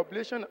 every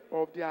oblation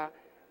of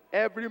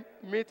every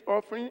meat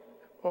offering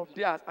of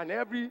theirs, and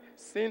every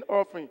sin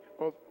offering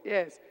of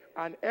theirs,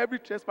 and every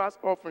trespass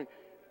offering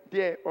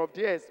of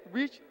theirs,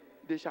 which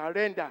they shall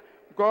render.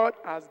 God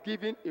has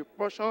given a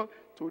portion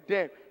to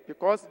them,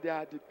 because they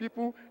are the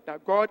people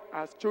that God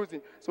has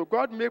chosen. So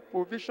God made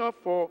provision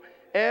for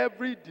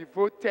every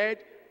devoted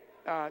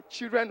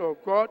children of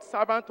God,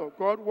 servant of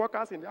God,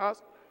 workers in the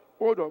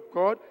household of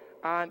God,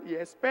 and he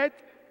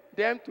expects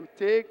them to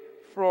take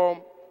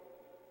from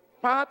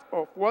part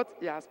of what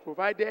he has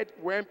provided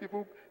when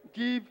people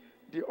give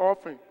the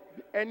offering.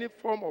 Any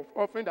form of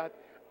offering that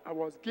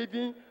was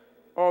given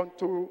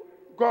unto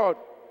God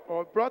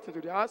or brought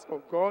into the house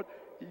of God,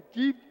 he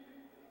gives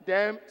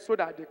them so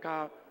that they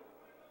can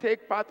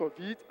take part of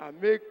it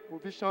and make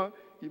provision.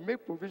 He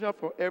makes provision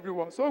for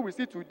everyone. So we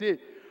see today,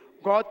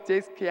 God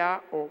takes care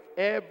of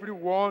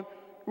everyone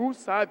who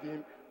serve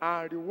him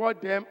and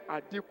reward them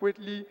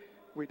adequately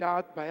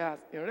without bias.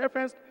 In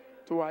reference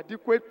to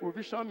adequate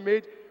provision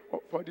made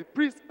for the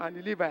priest and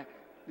the Levite,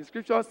 the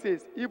scripture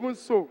says, even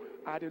so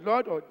are the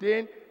Lord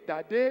ordained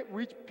that they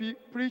which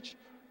preach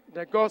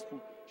the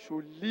gospel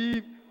should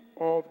live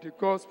of the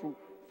gospel.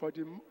 For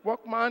the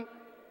workman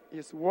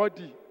is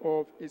worthy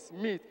of his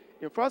meat.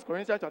 In 1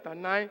 Corinthians chapter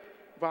 9,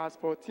 verse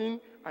 14,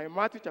 and in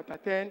Matthew chapter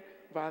 10,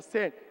 verse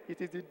 10,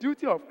 it is the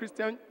duty of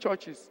Christian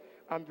churches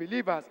and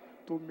believers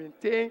to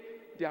maintain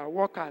their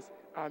workers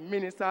and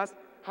ministers.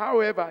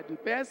 However, the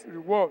best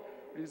reward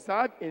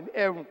reserved in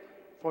heaven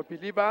for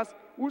believers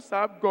who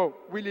serve God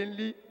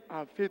willingly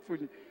and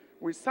faithfully.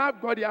 We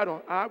serve God here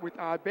on earth with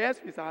our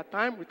best, with our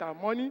time, with our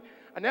money,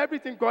 and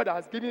everything God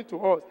has given to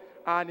us.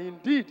 And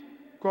indeed,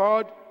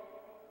 God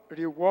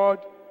reward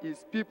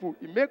his people.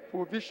 He makes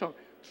provision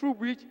through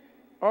which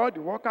all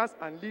the workers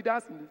and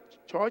leaders in the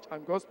church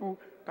and gospel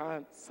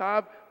can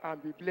serve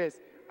and be blessed.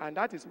 And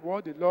that is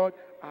what the Lord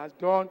has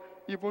done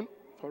even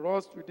for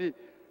us today.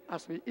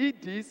 As we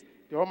eat this,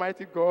 the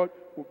Almighty God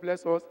will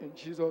bless us in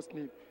Jesus'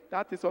 name.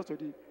 That is also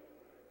the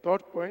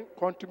third point,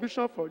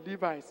 contribution for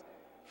Levites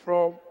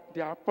from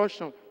their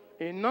portion.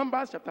 In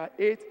Numbers chapter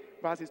 8,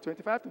 verses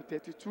 25 to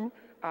 32,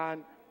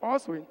 and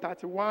also in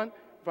 31,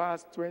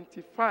 verse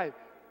 25,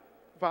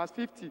 verse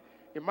 50.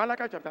 In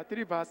Malachi chapter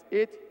 3, verse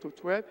 8 to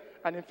 12,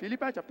 and in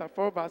Philippians chapter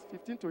 4, verse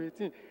 15 to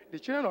 18, the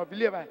children of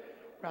Levi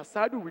were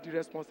saddled with the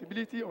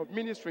responsibility of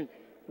ministering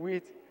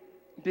with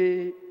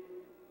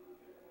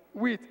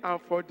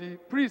and for the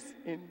priests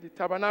in the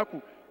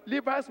tabernacle.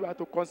 Levites were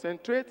to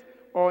concentrate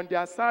on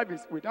their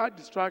service without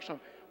distraction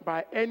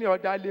by any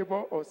other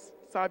labor or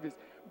service.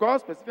 God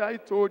specifically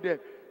told them,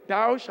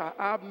 "Thou shalt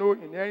have no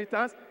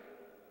inheritance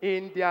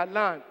in their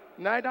land,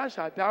 neither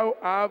shalt thou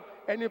have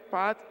any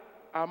part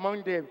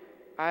among them.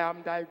 I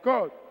am thy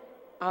God.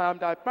 I am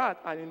thy part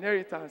and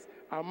inheritance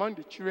among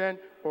the children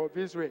of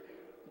Israel."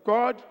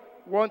 God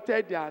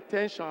wanted their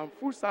attention and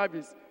full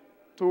service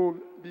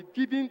to be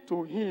given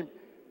to him.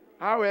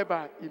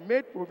 However, he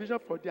made provision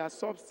for their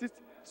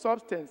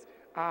substance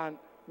and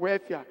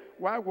welfare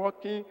while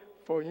working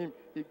for him.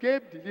 He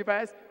gave the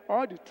Levites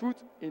all the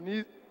truth in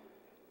his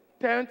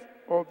tenth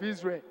of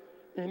Israel,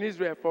 in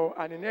Israel for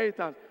an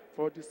inheritance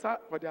for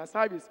their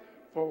service,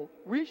 for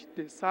which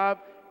they served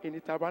in the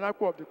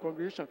tabernacle of the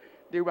congregation.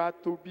 They were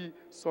to be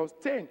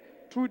sustained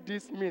through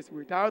this means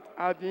without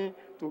having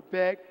to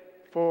beg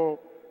for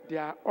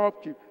their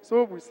upkeep.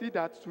 So we see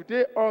that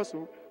today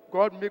also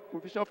God make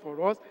provision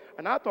for us,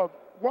 and out of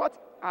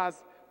what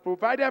has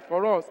provided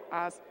for us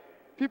as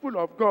people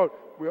of God,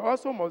 we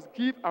also must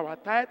give our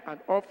tithe and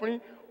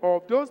offering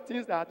of those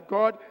things that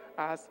God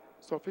has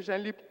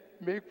sufficiently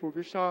made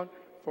provision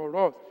for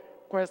us.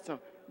 Question: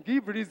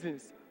 give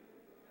reasons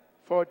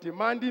for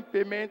demanding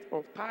payment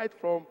of tithe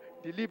from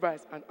the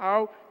Levites, and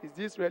how is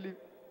this really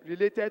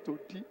related to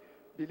the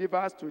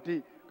believers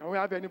today? Can we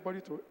have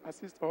anybody to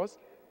assist us?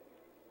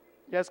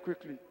 Yes,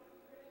 quickly.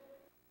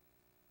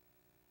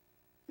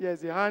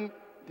 Yes, the hand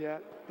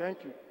there.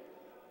 Thank you.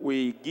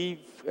 We give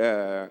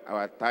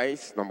our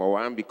tithes, number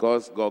one,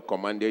 because God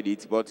commanded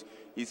it, but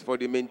it's for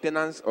the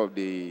maintenance of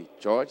the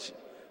church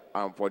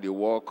and for the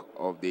work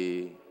of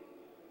the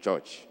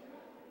church.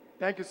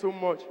 Thank you so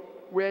much.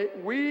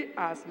 We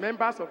as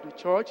members of the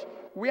church,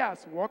 we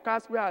as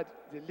workers, we are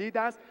the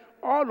leaders,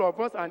 all of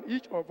us and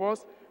each of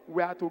us,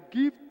 we are to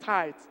give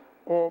tithes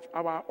of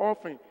our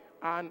offering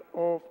and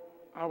of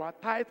our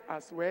tithe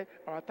as well.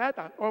 Our tithe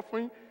and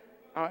offering,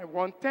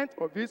 1/10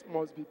 of it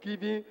must be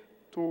given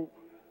to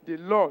the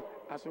Lord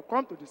as we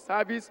come to the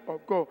service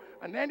of God.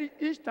 And then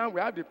each time we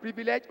have the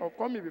privilege of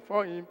coming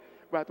before him,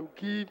 we are to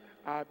give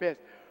our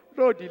best.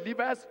 Though the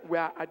Levites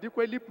were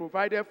adequately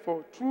provided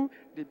for through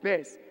the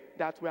best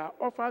that were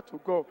offered to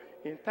God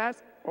in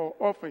tithes or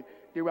offering,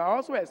 they were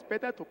also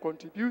expected to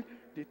contribute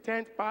the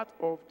 10th part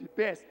of the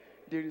best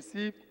they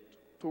received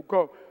to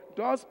God.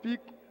 Thus speak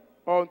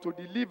unto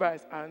the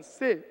Levites and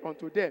say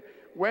unto them,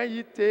 when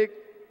ye take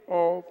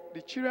of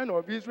the children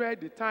of Israel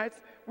the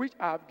tithes which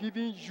I have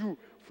given you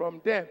from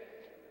them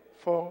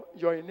for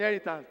your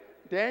inheritance,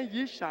 then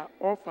ye shall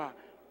offer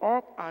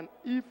up an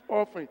eave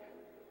offering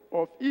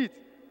of it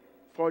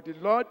for the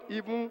Lord,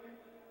 even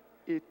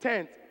a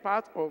 10th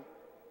part of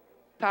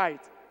tithe,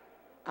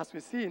 as we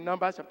see in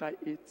Numbers chapter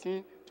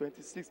 18,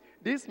 26.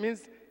 This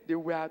means they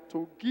were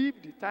to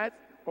give the tithe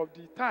of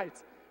the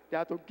tithes. They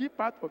are to give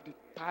part of the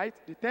tithe,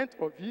 the 10th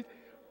of it.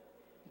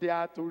 They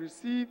are to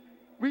receive,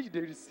 which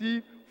they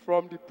receive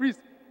from the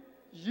priest.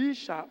 Ye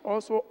shall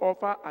also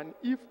offer an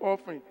eave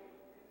offering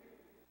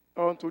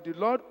unto the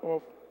Lord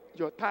of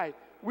your tithe,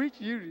 which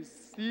ye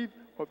receive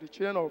of the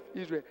children of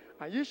Israel.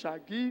 And ye shall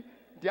give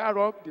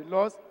thereof the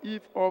Lord's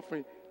eave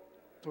offering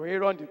to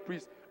Aaron the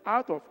priest.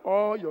 Out of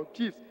all your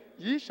gifts,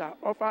 ye shall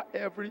offer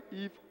every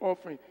eave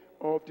offering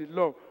of the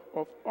Lord,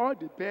 of all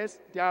the best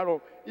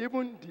thereof,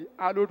 even the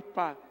hallowed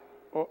part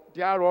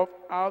thereof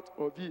out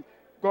of it.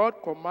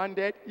 God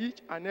commanded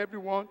each and every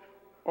one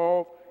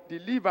of the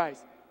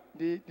Levites,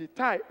 the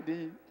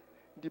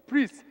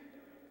priests,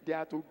 they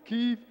are to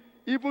give.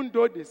 Even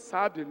though they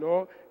serve the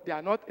Lord, they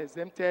are not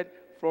exempted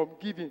from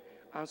giving.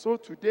 And so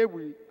today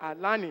we are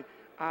learning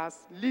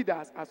as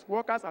leaders, as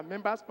workers and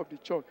members of the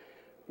church,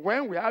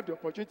 when we have the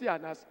opportunity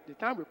and as the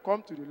time we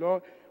come to the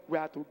Lord, we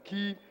are to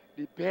give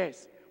the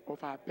best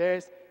of our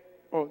best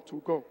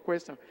unto God.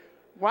 Question: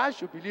 Why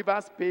should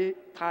believers pay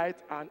tithe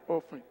and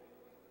offering?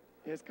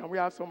 Yes, can we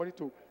have somebody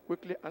to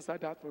quickly answer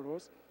that for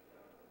us?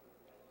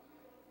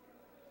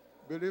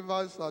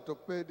 Believers are to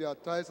pay their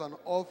tithes and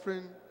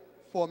offering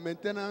for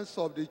maintenance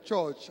of the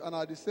church and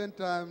at the same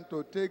time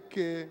to take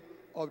care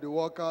of the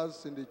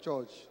workers in the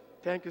church.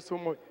 Thank you so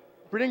much.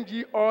 Bring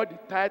ye all the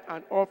tithe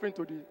and offering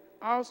to the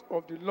house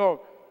of the Lord,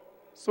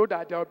 so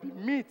that there will be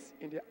meat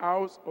in the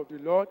house of the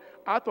Lord.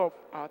 Out of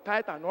our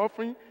tithe and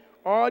offering,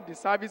 all the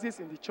services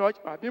in the church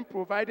are being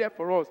provided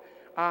for us.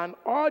 And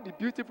all the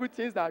beautiful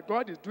things that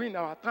God is doing in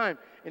our time,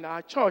 in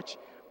our church,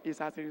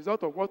 is as a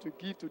result of what we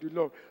give to the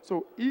Lord.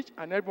 So each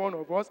and every one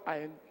of us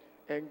are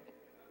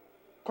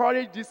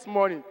encouraged this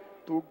morning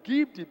to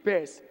give the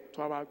best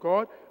to our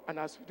God. And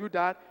as we do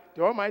that,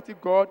 the Almighty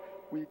God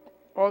will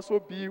also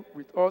be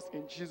with us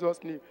in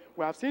Jesus' name.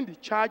 We have seen the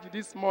charge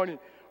this morning,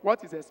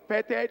 what is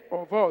expected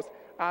of us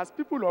as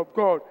people of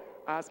God,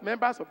 as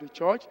members of the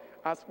church,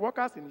 as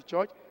workers in the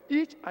church.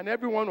 Each and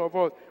every one of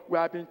us, we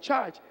have been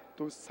charged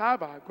to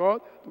serve our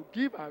God, to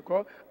give our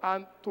God,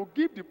 and to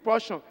give the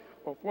portion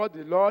of what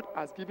the Lord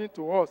has given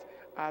to us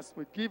as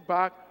we give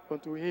back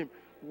unto him.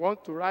 We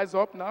want to rise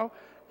up now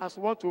as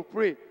we want to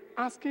pray,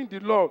 asking the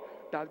Lord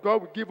that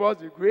God will give us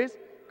the grace.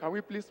 Can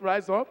we please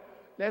rise up?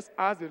 Let's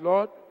ask the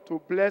Lord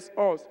to bless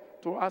us,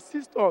 to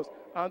assist us,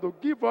 and to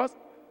give us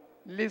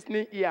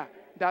listening ear,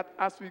 that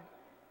as we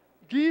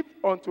give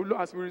unto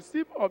Lord, as we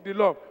receive of the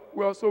Lord,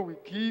 we also will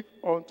give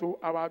unto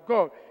our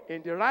God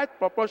in the right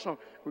proportion.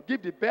 We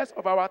give the best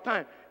of our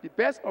time, the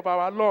best of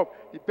our love,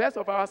 the best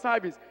of our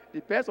service,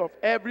 the best of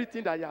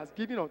everything that he has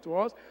given unto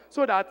us,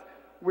 so that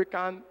we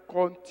can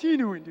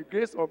continue in the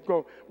grace of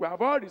God. We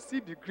have all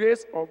received the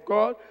grace of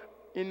God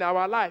in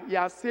our life. He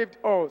has saved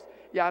us.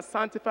 He has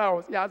sanctified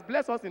us. He has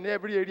blessed us in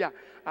every area.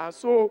 And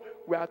so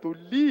we are to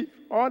live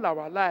all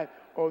our life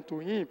unto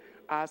him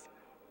as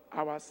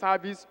our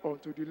service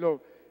unto the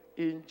Lord.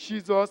 In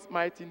Jesus'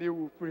 mighty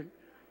name we pray.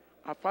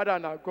 Our Father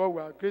and our God,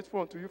 we are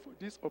grateful unto you for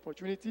this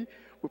opportunity.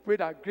 We pray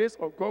that grace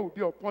of God will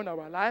be upon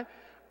our life,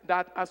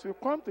 that as we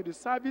come to the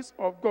service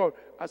of God,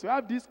 as we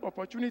have this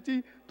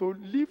opportunity to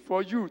live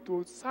for you,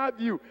 to serve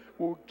you,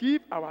 we'll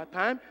give our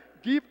time,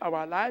 give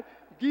our life,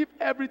 give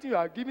everything you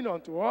are giving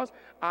unto us,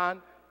 and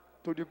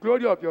to the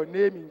glory of your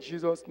name in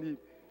Jesus' name.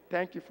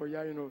 Thank you for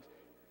hearing us.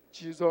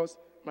 Jesus'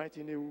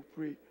 mighty name we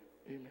pray.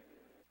 Amen.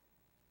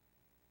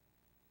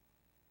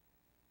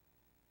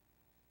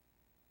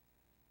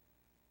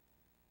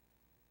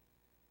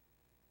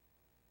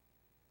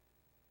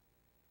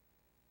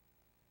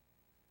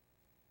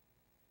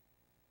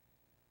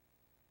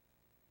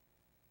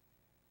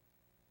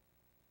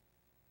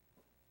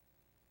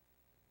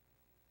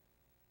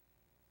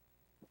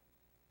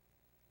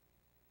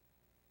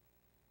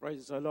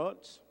 Praise the Lord.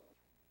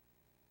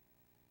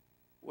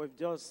 We've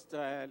just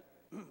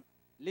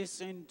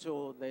listened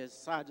to the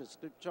sad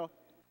scripture.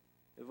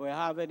 If we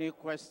have any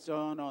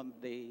question on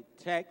the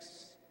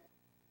text,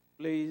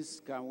 please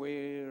can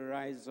we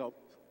rise up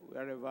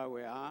wherever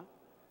we are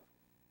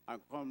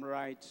and come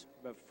right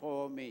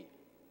before me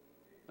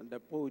on the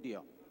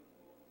podium.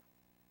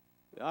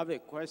 You have a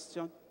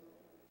question?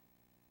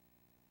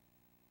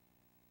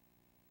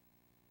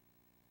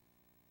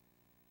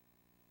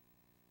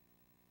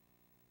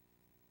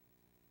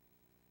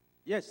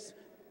 Yes,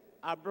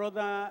 our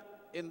brother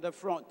in the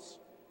front.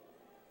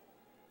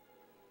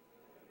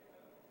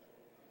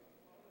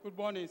 Good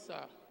morning,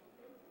 sir.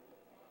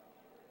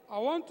 I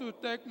want to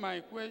take my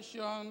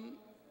question,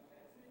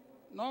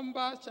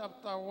 Numbers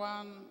chapter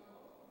 1,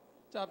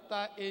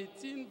 chapter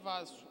 18,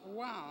 verse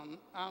 1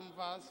 and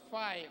verse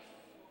 5.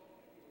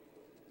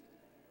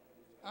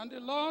 And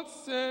the Lord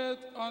said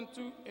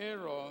unto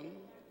Aaron,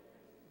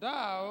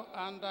 Thou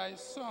and thy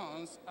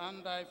sons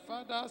and thy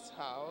father's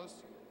house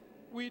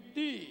with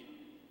thee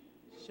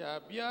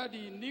shall bear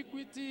the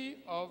iniquity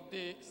of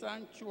the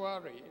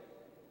sanctuary,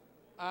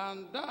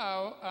 and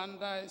thou and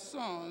thy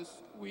sons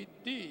with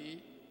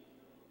thee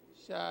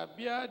shall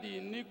bear the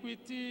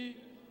iniquity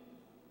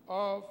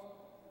of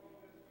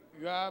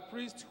your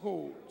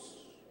priesthoods.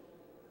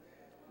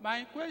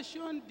 My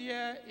question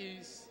there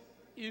is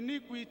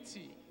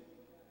iniquity.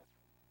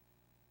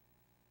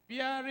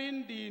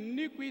 Bearing the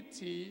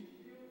iniquity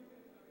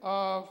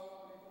of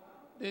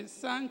the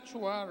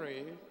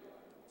sanctuary.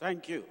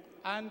 Thank you.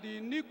 And the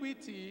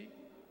iniquity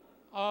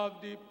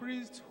of the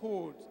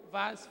priesthood.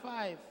 Verse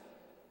 5.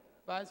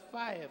 Verse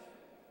 5.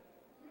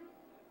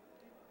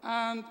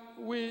 And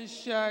we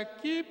shall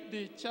keep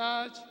the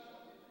charge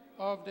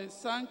of the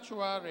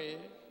sanctuary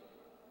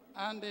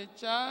and the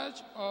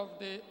charge of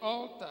the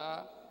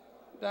altar,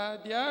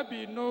 that there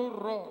be no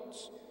rot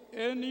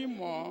any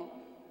more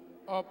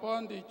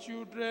upon the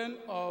children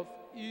of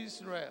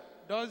Israel.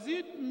 Does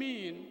it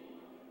mean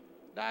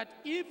that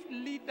if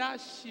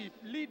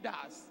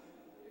leaders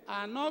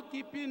are not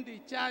keeping the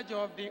charge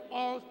of the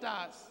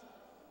altars,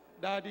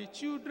 that the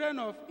children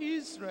of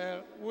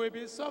Israel will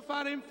be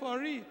suffering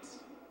for it?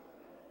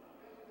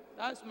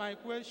 That's my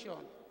question.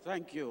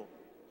 Thank you.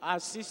 Our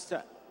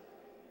sister.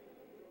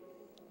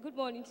 Good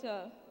morning,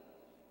 sir.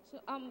 So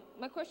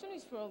my question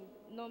is from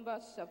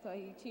Numbers chapter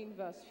 18,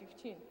 verse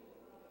 15.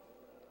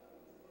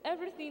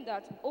 Everything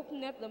that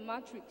openeth the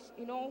matrix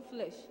in all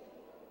flesh,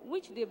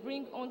 which they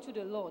bring unto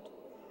the Lord,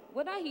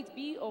 whether it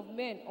be of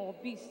men or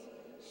beasts,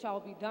 shall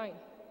be thine.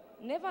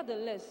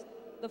 Nevertheless,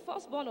 the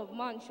firstborn of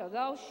man shalt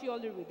thou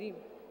surely redeem,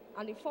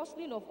 and the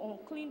firstling of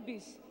unclean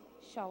beasts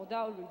shalt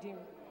thou redeem.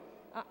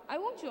 I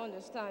want to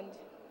understand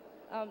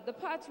the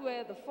part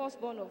where the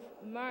firstborn of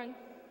man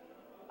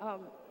are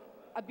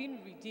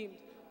being redeemed.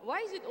 Why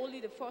is it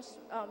only the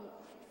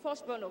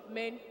firstborn of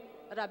men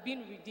that are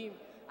being redeemed?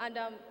 And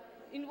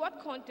in what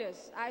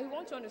context? I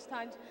want to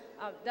understand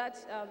that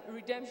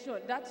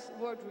redemption, that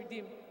word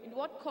redeem. In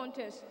what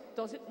context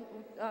does it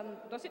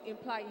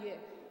imply here?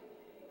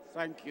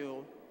 Thank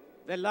you.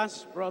 The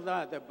last brother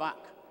at the back.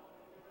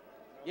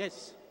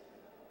 Yes.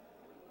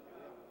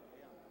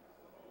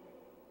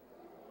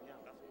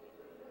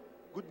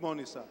 Good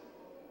morning, sir.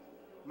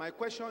 My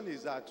question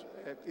is that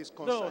is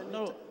concerning...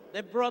 No,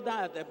 the brother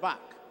at the back.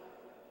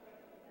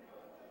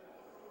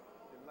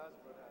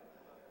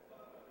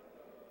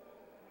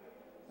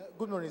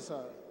 Good morning,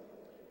 sir.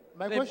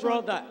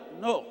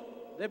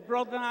 The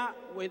brother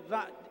with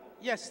that,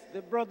 yes,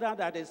 the brother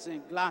that is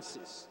in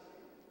glasses.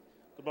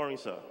 Good morning,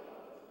 sir.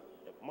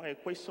 My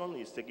question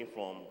is taken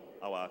from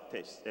our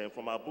text,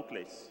 from our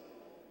booklets.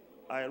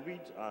 I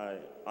read an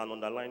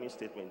underlining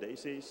statement that it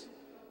says,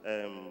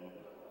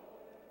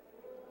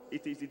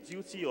 it is the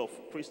duty of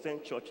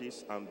Christian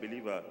churches and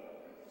believers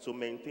to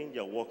maintain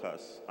their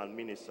workers and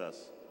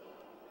ministers.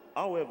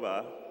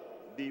 However,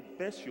 the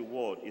best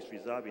reward is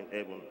reserved in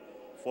heaven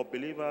for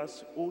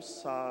believers who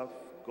serve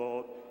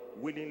God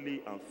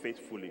willingly and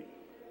faithfully.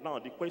 Now,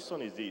 the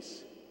question is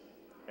this.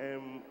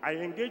 I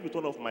engaged with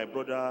one of my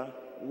brother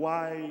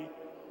why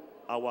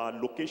our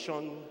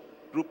location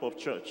group of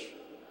church,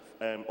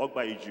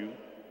 Ogba Iju,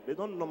 they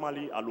don't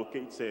normally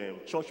allocate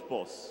church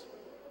bus.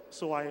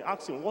 So I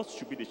asked him, what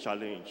should be the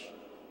challenge?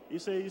 He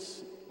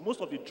says, most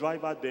of the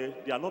drivers there,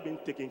 they are not being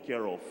taken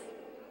care of.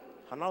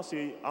 And I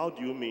say, how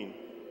do you mean?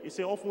 He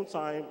said,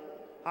 oftentimes,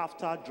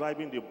 after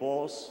driving the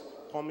bus,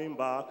 coming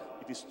back,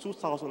 it is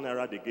 2,000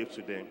 naira they gave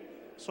to them.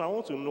 So I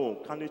want to know,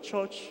 can the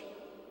church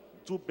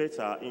do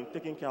better in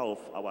taking care of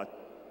our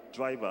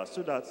drivers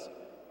so that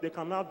they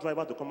can have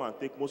drivers to come and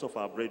take most of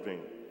our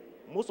brethren?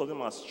 Most of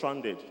them are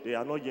stranded. They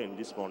are not here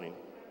this morning.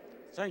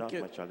 Thank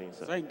you. That's my challenge,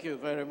 sir. Thank you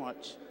very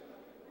much.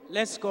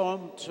 Let's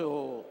come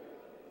to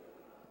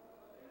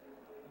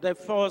the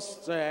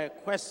first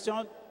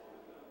question.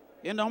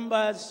 In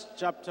Numbers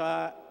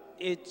chapter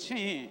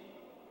 18,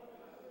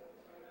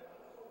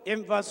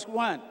 in verse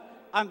 1,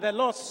 and the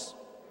Lord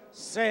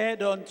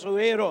said unto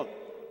Aaron,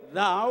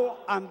 thou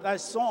and thy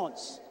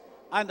sons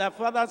and thy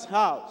father's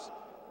house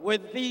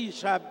with thee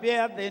shall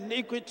bear the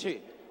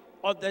iniquity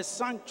of the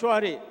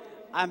sanctuary,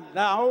 and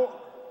thou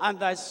and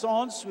thy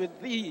sons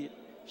with thee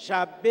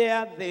shall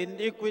bear the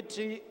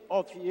iniquity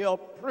of your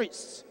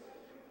priests.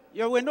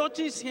 You will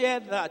notice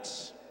here that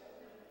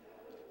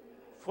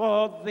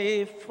for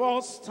the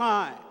first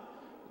time,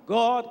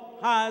 God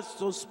has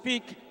to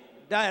speak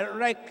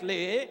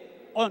directly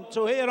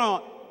unto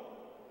Aaron.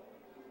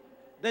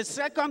 The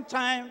second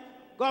time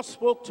God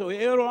spoke to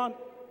Aaron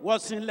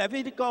was in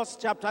Leviticus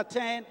chapter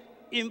 10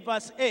 in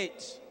verse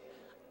 8.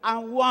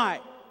 And why?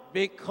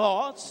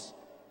 Because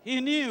he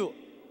knew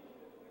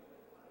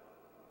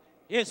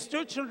his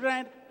two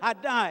children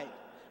had died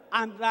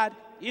and that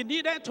he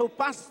needed to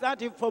pass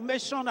that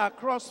information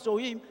across to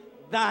him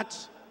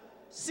that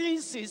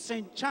since he's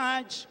in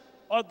charge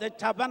of the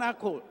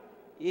tabernacle,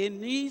 he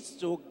needs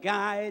to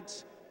guide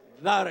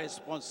that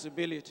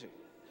responsibility.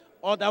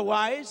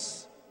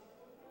 Otherwise,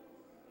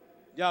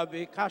 there will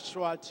be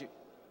casualty.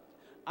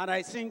 And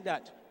I think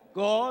that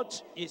God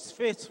is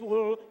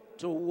faithful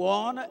to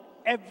warn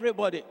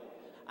everybody.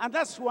 And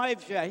that's why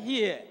if you're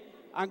here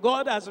and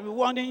God has been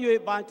warning you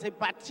about a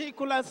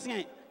particular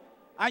thing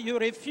and you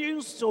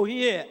refuse to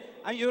hear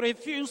and you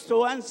refuse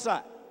to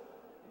answer,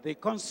 the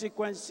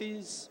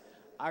consequences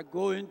are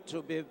going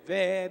to be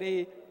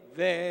very,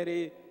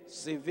 very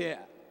severe.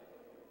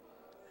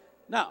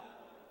 Now,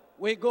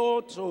 we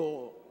go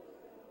to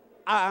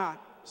our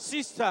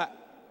sister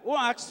who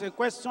asked a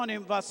question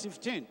in verse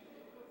 15.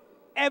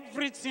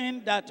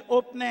 Everything that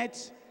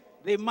openeth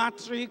the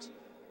matrix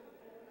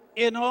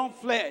in all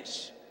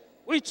flesh,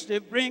 which they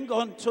bring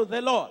unto the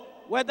Lord,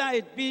 whether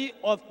it be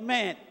of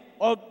men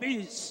or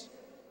beasts,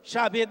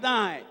 shall be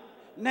thine.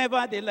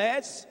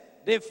 Nevertheless,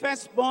 the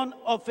firstborn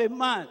of a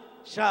man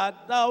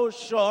shalt thou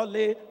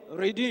surely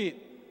redeem.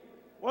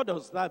 What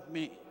does that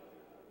mean?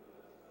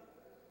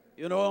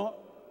 You know,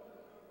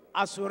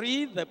 as we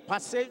read the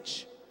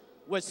passage,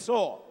 we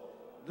saw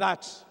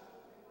that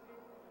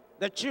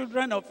the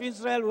children of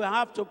Israel will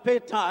have to pay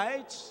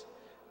tithes.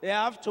 They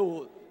have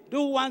to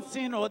do one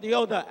thing or the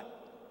other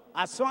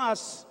as far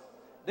as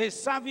the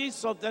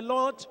service of the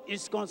Lord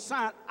is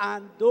concerned,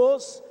 and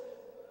those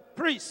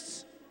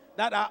priests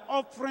that are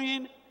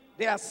offering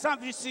their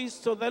services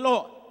to the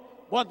Lord.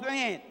 But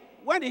then,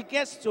 when it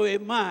gets to a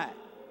man,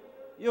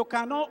 you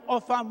cannot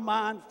offer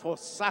man for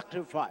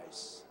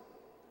sacrifice.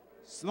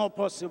 It's not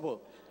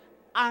possible.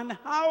 And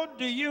how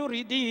do you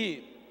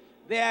redeem?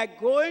 They are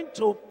going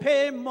to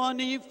pay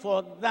money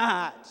for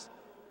that,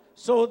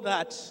 so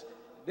that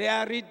they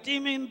are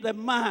redeeming the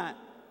man,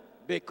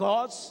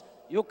 because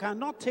you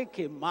cannot take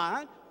a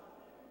man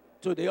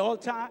to the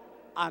altar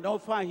and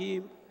offer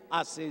him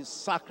as a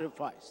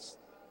sacrifice.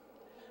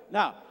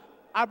 Now,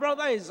 our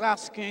brother is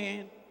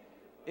asking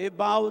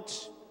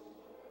about,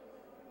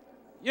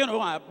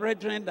 our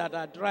brethren that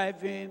are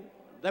driving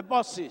the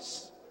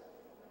buses.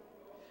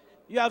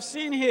 You have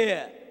seen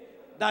here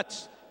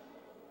that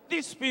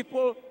these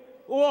people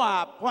who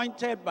are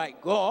appointed by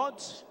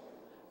God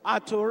are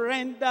to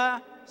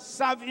render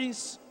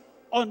service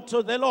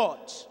unto the Lord.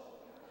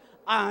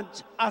 And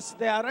as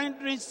they are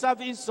rendering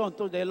service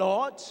unto the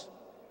Lord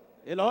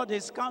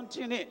is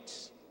counting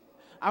it.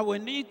 And we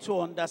need to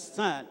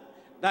understand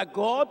that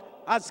God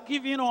has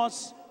given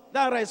us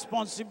that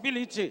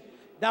responsibility,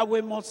 that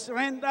we must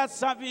render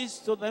service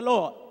to the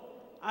Lord.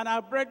 And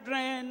our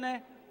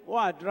brethren who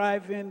are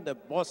driving the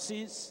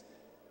buses,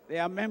 they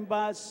are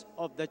members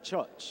of the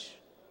church.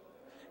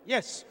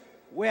 Yes,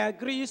 we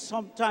agree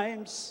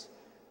sometimes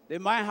they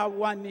might have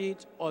one need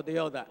or the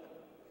other.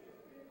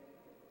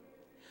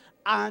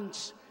 And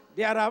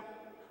there are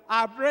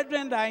our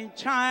brethren that are in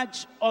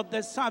charge of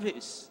the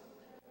service.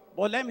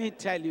 But let me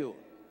tell you,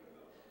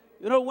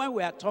 when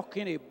we are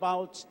talking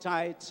about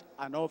tithe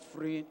and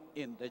offering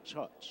in the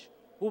church,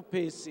 who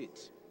pays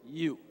it?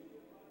 You.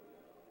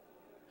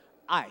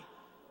 I.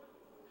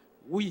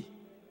 We.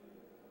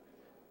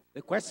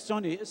 The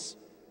question is,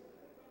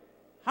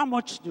 how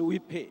much do we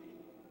pay?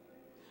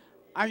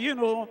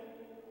 And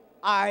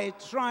I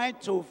try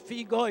to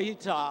figure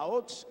it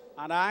out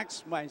and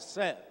ask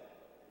myself,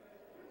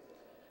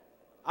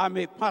 I'm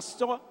a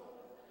pastor,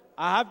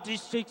 I have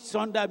districts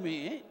under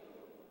me,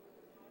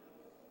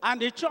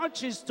 and the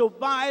church is to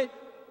buy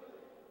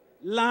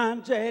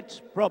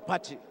landed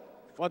property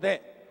for them.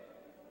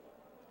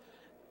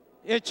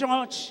 A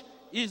church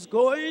is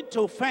going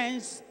to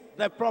fence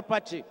the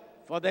property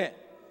for them.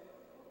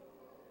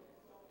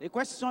 The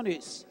question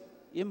is,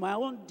 in my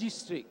own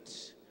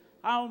district,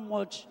 how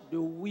much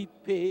do we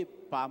pay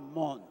per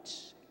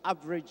month,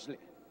 averagely?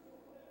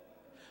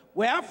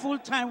 We have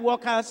full-time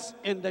workers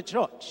in the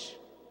church.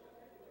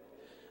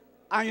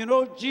 And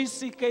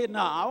GCK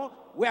now,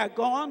 we are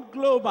going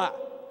global.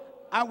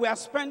 And we are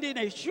spending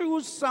a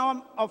huge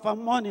sum of our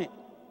money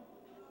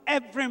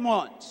every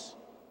month.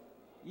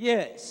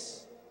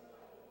 Yes.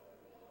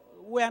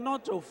 We are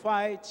not to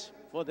fight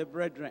for the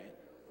brethren.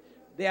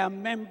 They are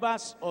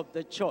members of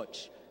the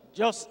church,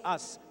 just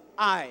as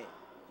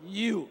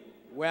you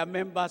were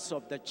members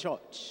of the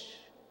church.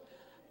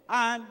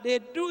 And they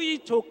do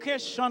it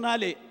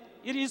occasionally.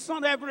 It is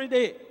not every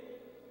day.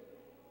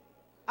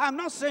 I'm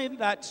not saying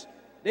that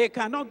they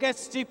cannot get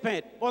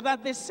stipend, but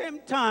at the same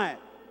time,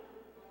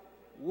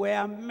 we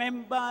are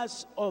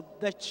members of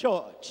the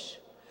church.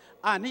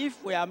 And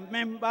if we are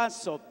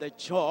members of the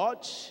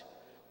church,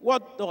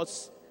 what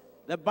does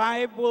the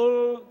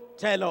Bible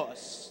tell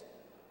us?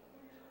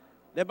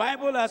 The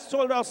Bible has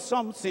told us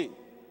something.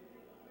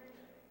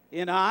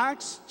 In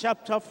Acts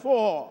chapter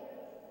 4,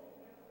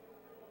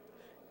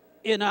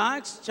 in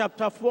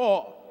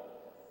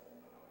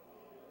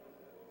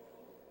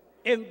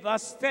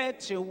verse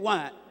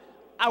 31,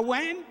 and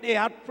when they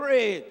had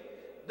prayed,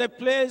 the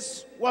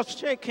place was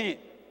shaken,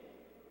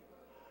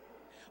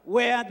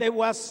 where they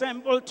were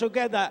assembled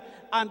together,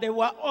 and they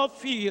were all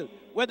filled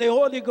with the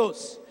Holy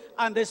Ghost,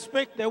 and they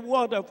spake the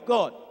word of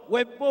God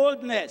with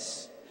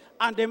boldness.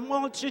 And the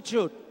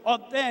multitude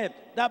of them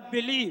that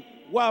believed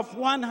were of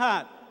one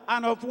heart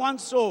and of one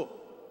soul,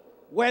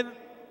 when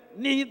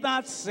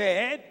neither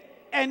said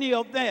any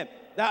of them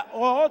that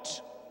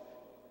aught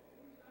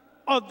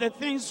of the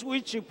things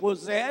which he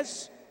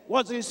possessed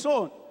was his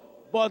own,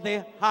 but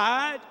they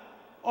had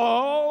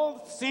all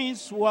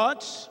things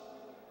what?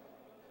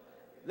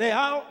 They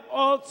have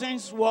all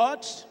things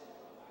what?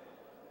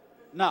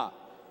 Now,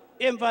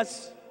 in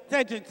verse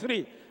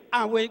 33,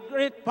 and with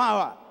great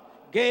power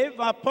gave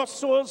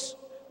apostles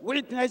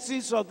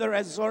witnesses of the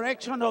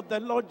resurrection of the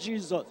Lord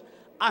Jesus,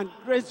 and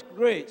great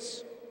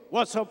grace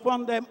was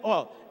upon them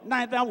all.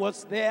 Neither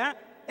was there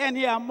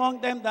any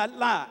among them that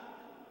lacked,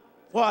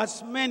 for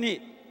as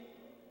many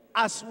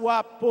as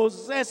were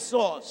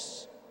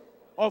possessors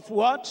of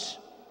what?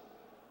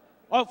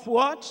 Of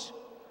what?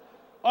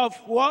 Of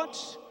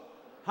what?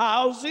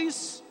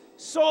 Houses,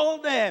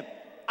 sold them,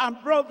 and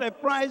brought the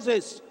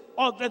prices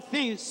of the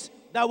things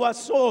that were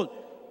sold,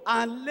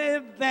 and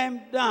laid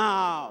them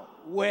down.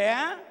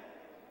 Where?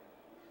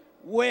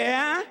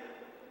 Where?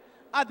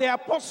 At the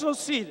apostles'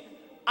 seat,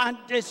 and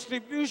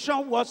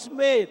distribution was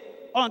made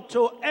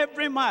unto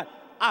every man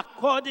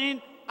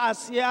according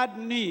as he had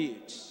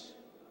need.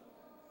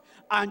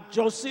 And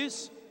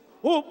Joseph,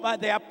 who by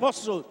the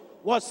apostles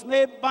was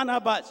named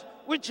Barnabas,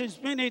 which is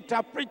being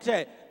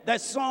interpreted the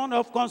son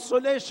of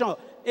consolation,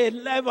 a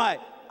Levite,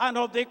 and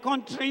of the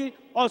country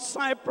of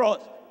Cyprus,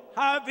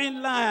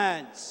 having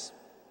lands,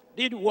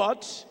 did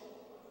what?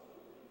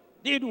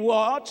 Did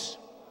what?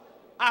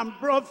 And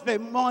brought the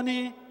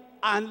money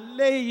and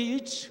lay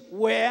it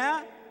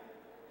where?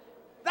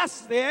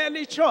 That's the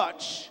early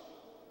church.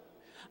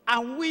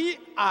 And we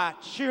are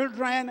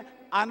children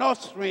and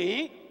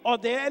offspring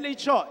of the early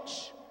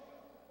church.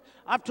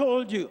 I've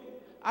told you,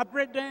 our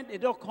brethren, they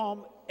don't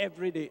come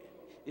every day.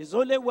 It's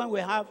only when we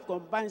have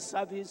combined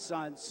service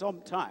and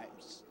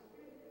sometimes.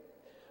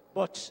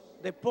 But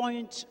the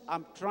point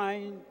I'm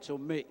trying to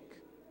make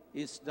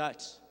is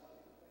that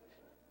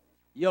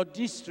your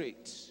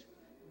district,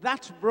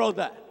 that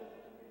brother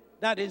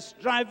that is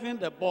driving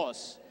the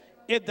bus,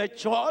 if the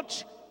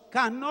church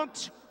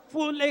cannot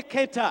fully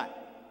cater,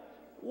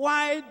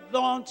 why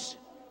don't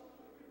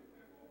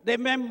the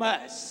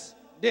members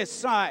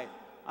decide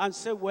and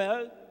say,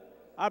 well,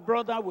 our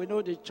brother, we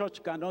know the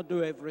church cannot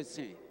do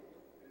everything.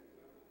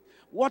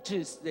 What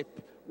is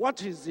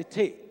the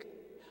take?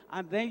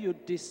 And then you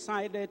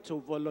decided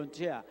to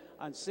volunteer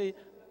and say,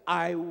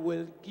 I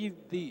will give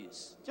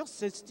this.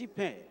 Just a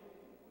stipend.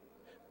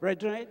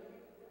 Brethren,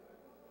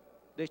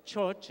 the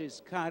church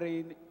is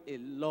carrying a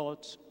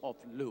lot of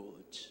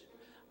load.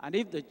 And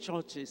if the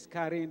church is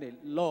carrying a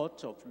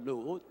lot of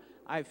load,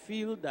 I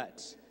feel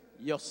that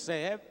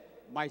yourself,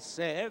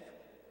 myself,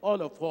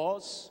 all of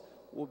us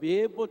will be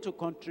able to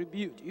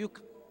contribute.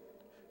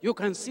 You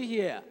can see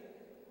here,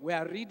 we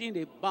are reading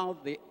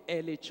about the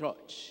early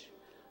church.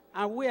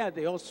 And we are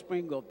the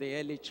offspring of the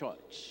early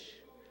church.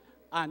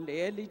 And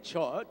the early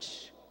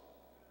church,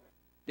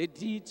 they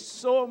did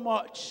so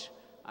much.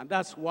 And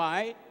that's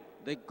why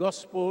the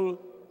gospel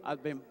has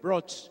been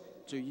brought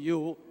to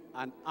you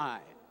and I.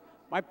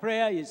 My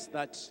prayer is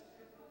that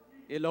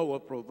the Lord will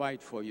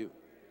provide for you.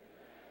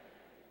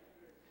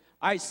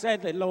 I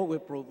said the Lord will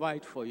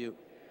provide for you.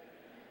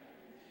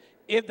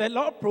 If the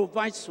Lord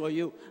provides for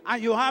you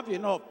and you have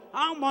enough,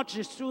 how much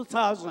is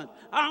 2,000?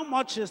 How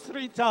much is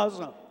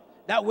 3,000?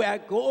 That we are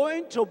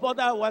going to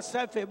bother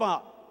ourselves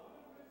about.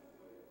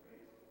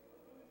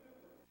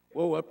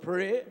 We will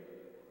pray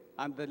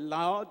and the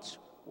Lord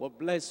will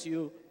bless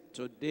you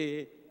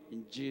today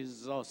in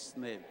Jesus'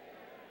 name.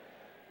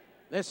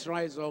 Let's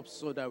rise up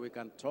so that we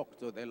can talk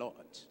to the Lord.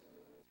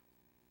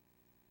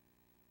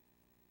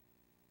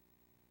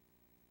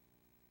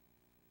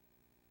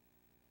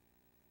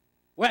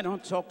 Why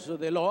don't talk to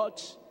the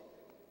Lord?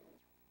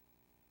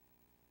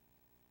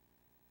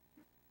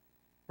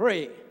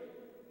 Pray.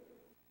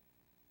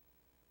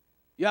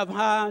 You have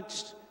heard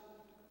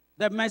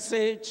the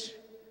message.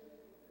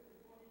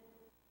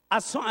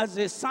 As far as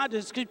the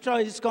Sunday scripture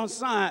is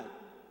concerned,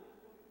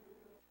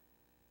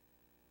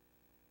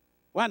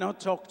 why not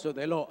talk to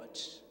the Lord?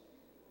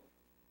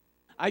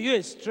 Are you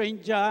a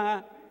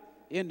stranger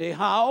in the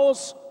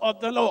house of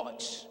the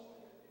Lord?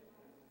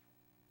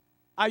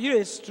 Are you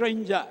a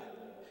stranger?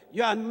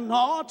 You are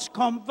not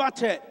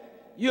converted.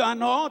 You are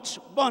not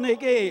born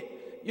again.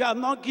 You are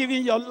not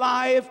giving your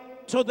life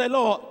to the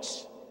Lord.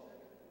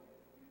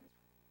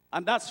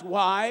 And that's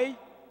why,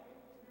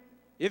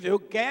 if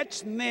you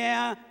get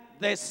near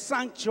the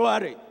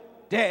sanctuary,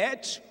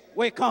 death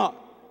will come.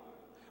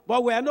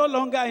 But we are no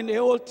longer in the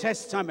Old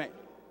Testament.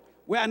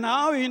 We are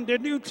now in the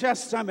New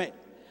Testament.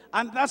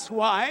 And that's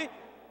why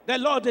the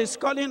Lord is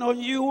calling on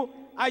you.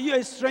 Are you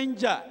a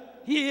stranger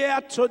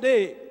here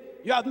today?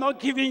 You have not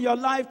given your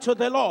life to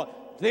the Lord.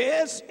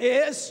 This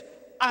is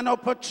an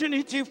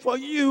opportunity for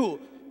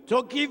you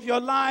to give your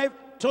life,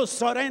 to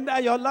surrender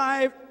your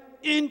life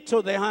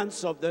into the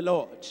hands of the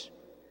Lord.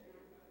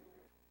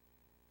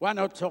 Why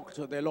not talk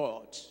to the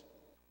Lord?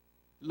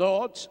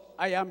 Lord,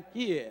 I am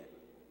here.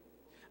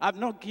 I've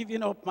not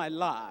given up my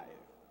life.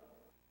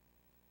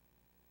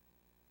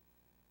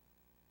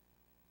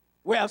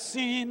 We have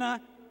seen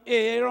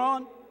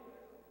Aaron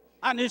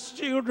and his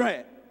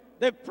children,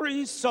 the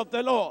priests of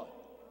the Lord.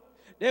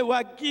 They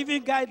were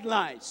giving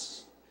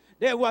guidelines.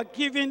 They were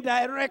giving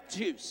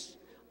directives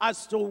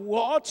as to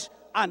what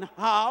and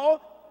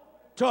how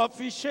to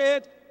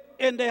officiate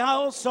in the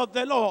house of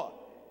the Lord.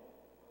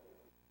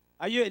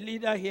 Are you a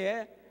leader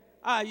here?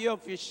 Are you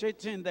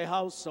officiating in the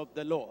house of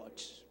the Lord?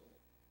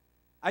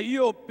 Are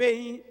you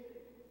obeying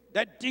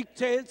the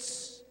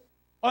dictates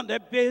on the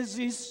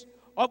basis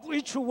of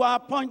which you were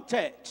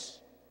appointed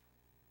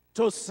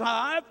to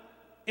serve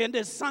in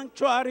the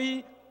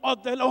sanctuary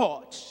of the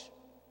Lord?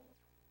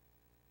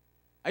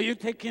 Are you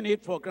taking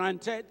it for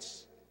granted?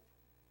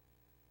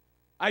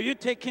 Are you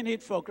taking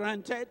it for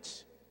granted?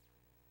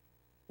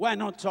 Why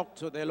not talk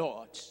to the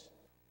Lord?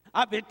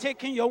 I've been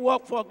taking your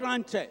work for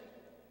granted.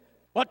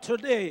 But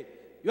today,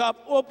 you have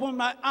opened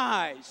my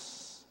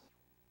eyes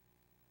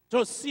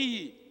to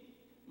see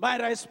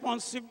my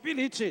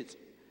responsibilities.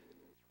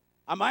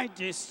 Am I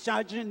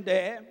discharging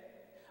them?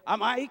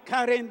 Am I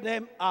carrying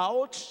them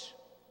out?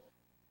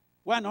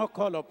 Why not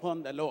call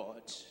upon the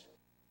Lord?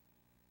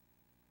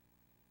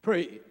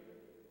 Pray.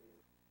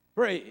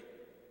 Pray.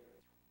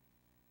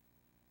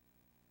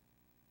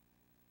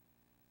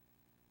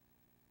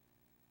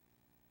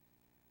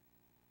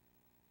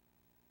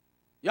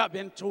 You have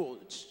been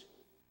told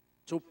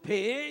to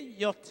pay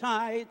your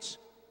tithe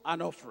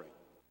and offering.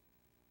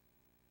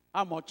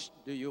 How much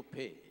do you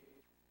pay?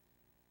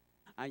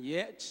 And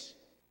yet,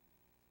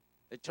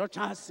 The church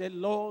has a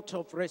lot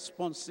of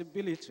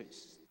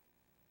responsibilities,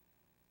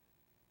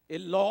 a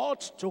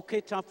lot to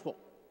cater for.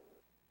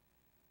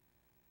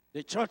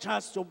 The church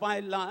has to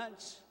buy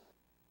land.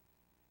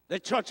 The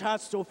church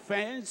has to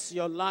fence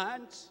your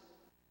land.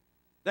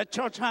 The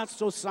church has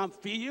to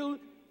fill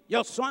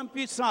your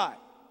swampy side.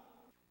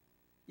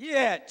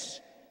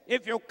 Yet,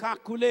 if you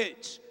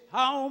calculate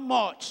how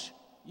much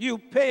you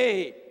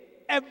pay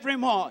every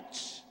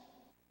month,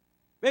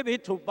 maybe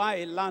to buy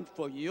a land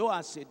for you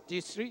as a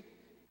district,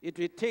 it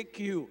will take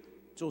you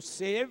to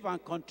save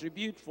and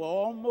contribute for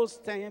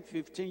almost 10,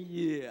 15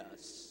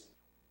 years.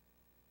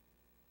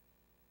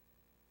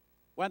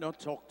 Why not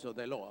talk to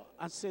the Lord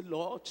and say,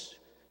 Lord,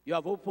 you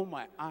have opened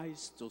my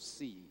eyes to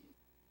see.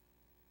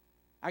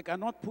 I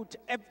cannot put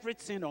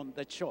everything on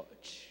the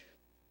church.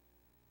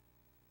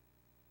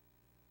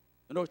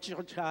 You know,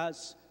 church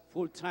has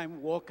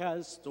full-time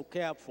workers to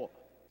care for.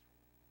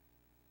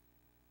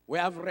 We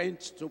have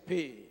rent to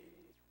pay.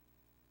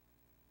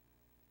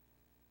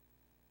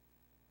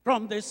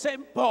 From the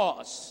same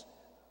purse,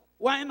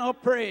 why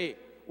not pray?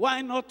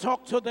 Why not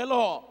talk to the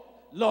Lord?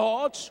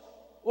 Lord,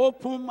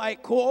 open my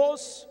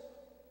course,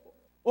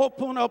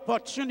 open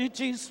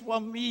opportunities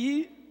for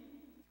me.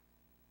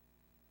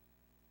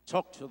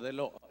 Talk to the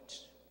Lord.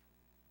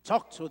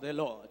 Talk to the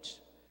Lord.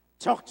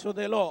 Talk to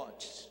the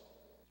Lord.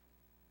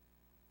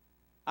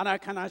 And I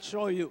can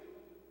assure you,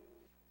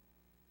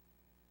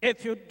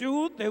 if you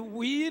do the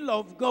will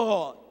of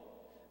God,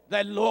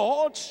 the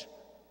Lord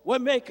will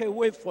make a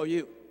way for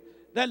you.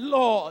 The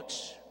Lord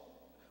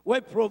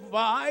will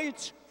provide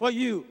for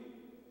you.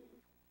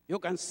 You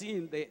can see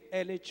in the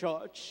early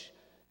church,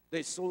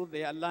 they sold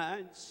their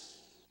lands.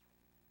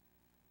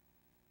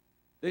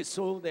 They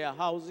sold their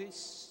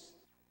houses.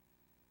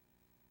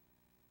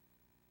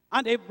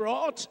 And they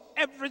brought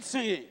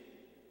everything.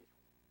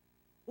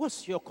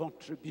 What's your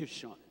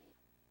contribution?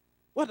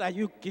 What are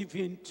you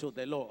giving to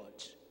the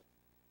Lord?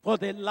 For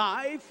the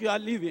life you are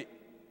living.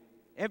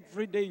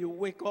 Every day you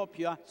wake up,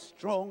 you are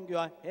strong, you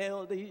are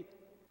healthy,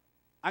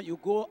 and you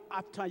go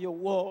after your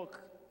work,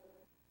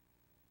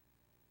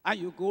 and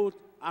you go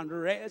and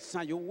rest,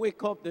 and you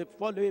wake up the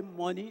following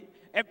morning,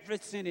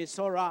 everything is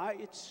all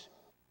right.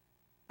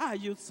 Are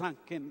you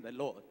thanking the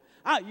Lord?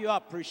 Are you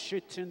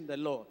appreciating the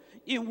Lord?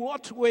 In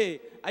what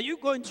way are you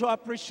going to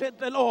appreciate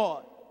the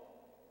Lord?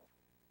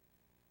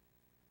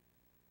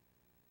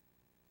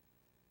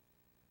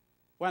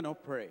 Why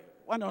not pray?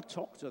 Why not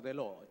talk to the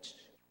Lord?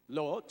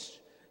 Lord,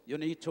 you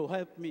need to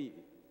help me.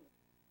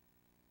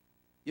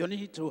 You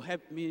need to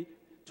help me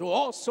to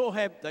also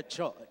help the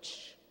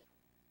church.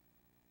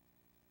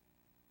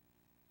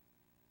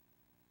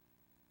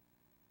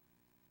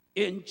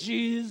 In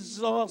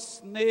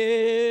Jesus'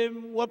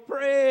 name we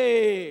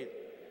pray.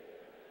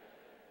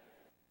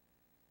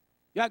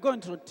 You are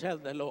going to tell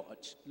the Lord,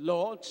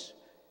 Lord,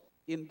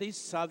 in this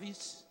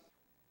service,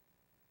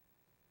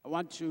 I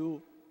want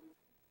you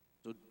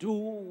to do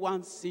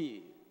one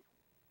thing,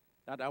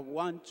 that I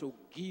want to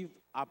give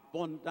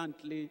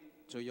abundantly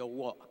to your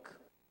work.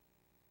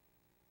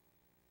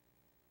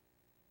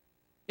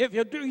 If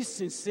you do it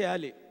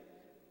sincerely,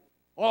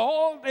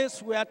 all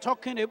this we are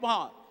talking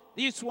about,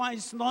 this one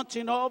is not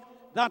enough,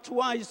 that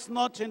one is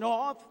not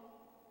enough,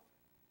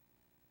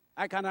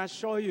 I can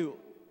assure you,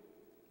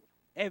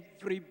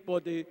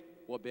 everybody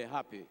will be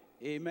happy.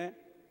 Amen.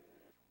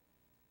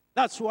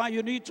 That's why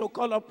you need to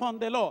call upon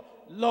the Lord.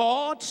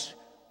 Lord,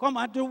 come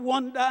and do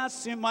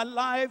wonders in my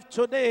life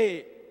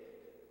today.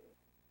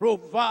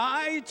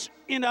 Provide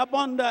in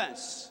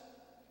abundance.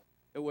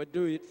 He will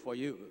do it for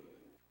you.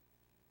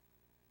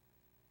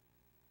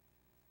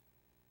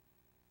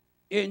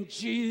 In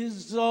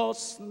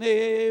Jesus'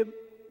 name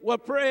we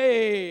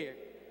pray.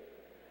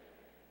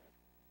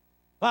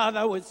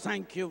 Father, we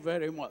thank you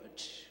very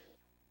much.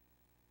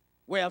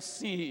 We have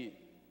seen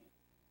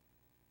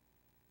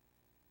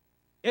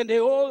in the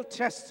Old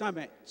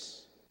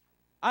Testament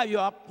how you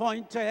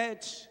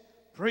appointed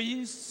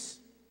priests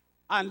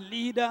and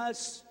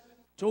leaders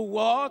to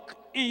work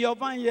in your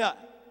vineyard.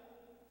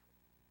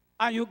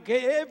 And you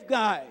gave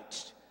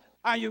guides,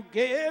 and you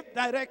gave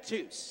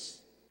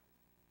directives,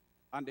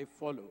 and they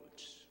followed.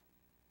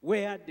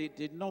 Where they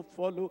did not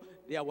follow,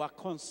 there were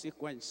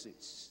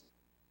consequences.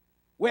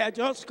 We are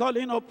just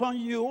calling upon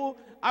you,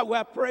 and we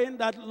are praying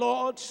that,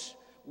 Lord,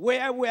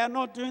 where we are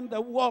not doing the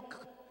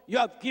work you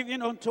have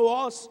given unto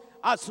us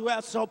as we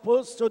are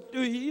supposed to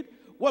do it,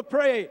 we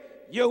pray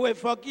you will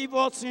forgive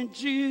us in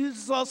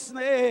Jesus'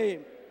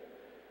 name.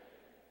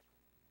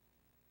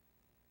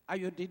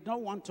 And you did not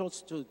want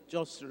us to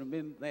just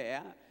remain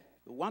there.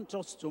 You want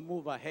us to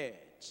move ahead.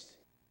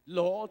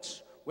 Lord,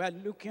 we are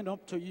looking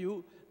up to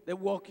you, the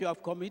work you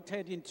have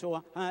committed into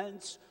our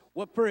hands.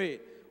 We pray.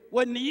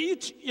 We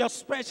need your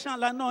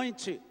special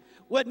anointing.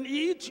 We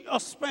need your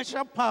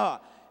special power.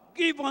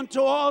 Give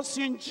unto us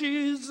in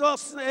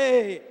Jesus'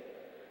 name.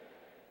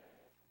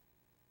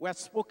 We are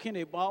spoken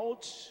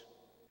about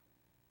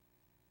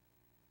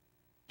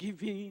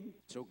giving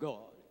to God.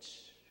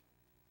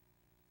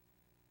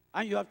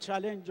 And you have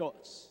challenged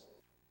us.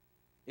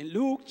 In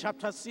Luke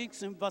chapter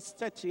 6 and verse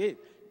 38,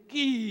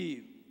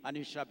 give and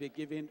it shall be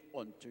given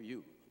unto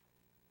you.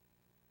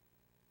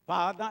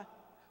 Father,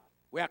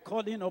 we are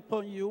calling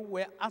upon you.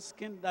 We're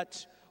asking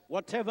that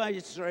whatever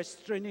is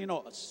restraining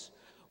us,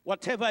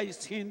 whatever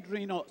is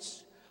hindering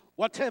us,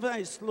 whatever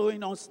is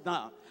slowing us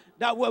down,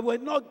 that we will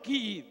not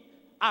give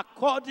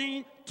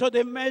according to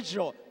the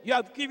measure you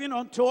have given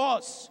unto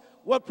us.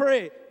 We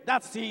pray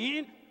that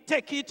sin,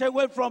 take it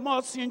away from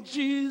us in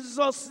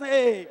Jesus'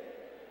 name.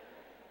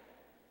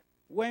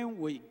 When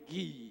we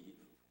give,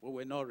 we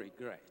will not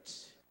regret.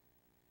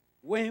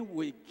 When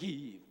we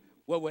give,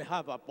 we will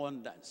have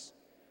abundance.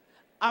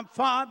 And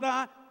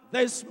Father,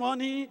 this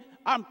morning,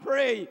 I'm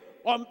praying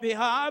on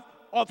behalf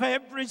of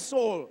every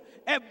soul,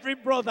 every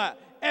brother,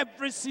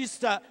 every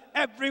sister,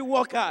 every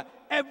worker,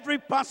 every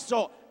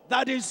pastor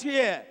that is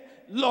here.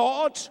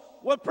 Lord,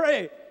 we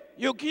pray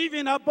you give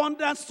in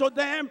abundance to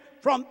them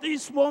from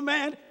this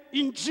moment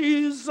in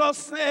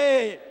Jesus'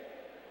 name.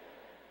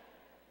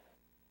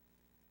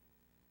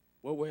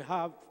 We will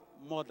have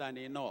more than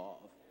enough.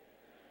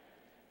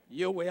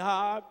 You will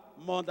have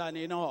more than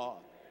enough.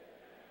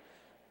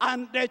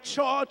 And the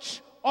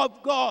church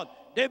of God,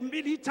 the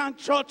militant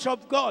church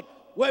of God,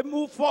 will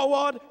move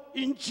forward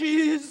in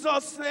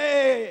Jesus'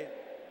 name.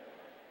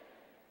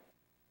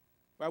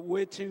 We're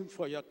waiting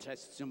for your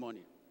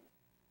testimony.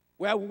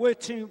 We're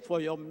waiting for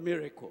your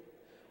miracle.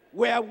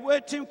 We're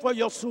waiting for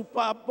your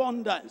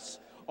superabundance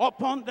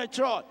upon the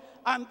church.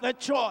 And the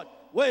church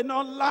will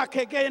not lack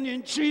again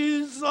in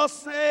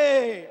Jesus'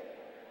 name.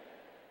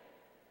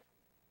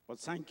 But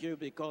thank you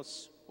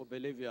because we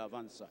believe you have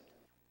answered.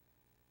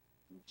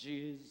 In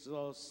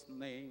Jesus'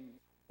 name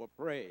we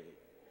pray.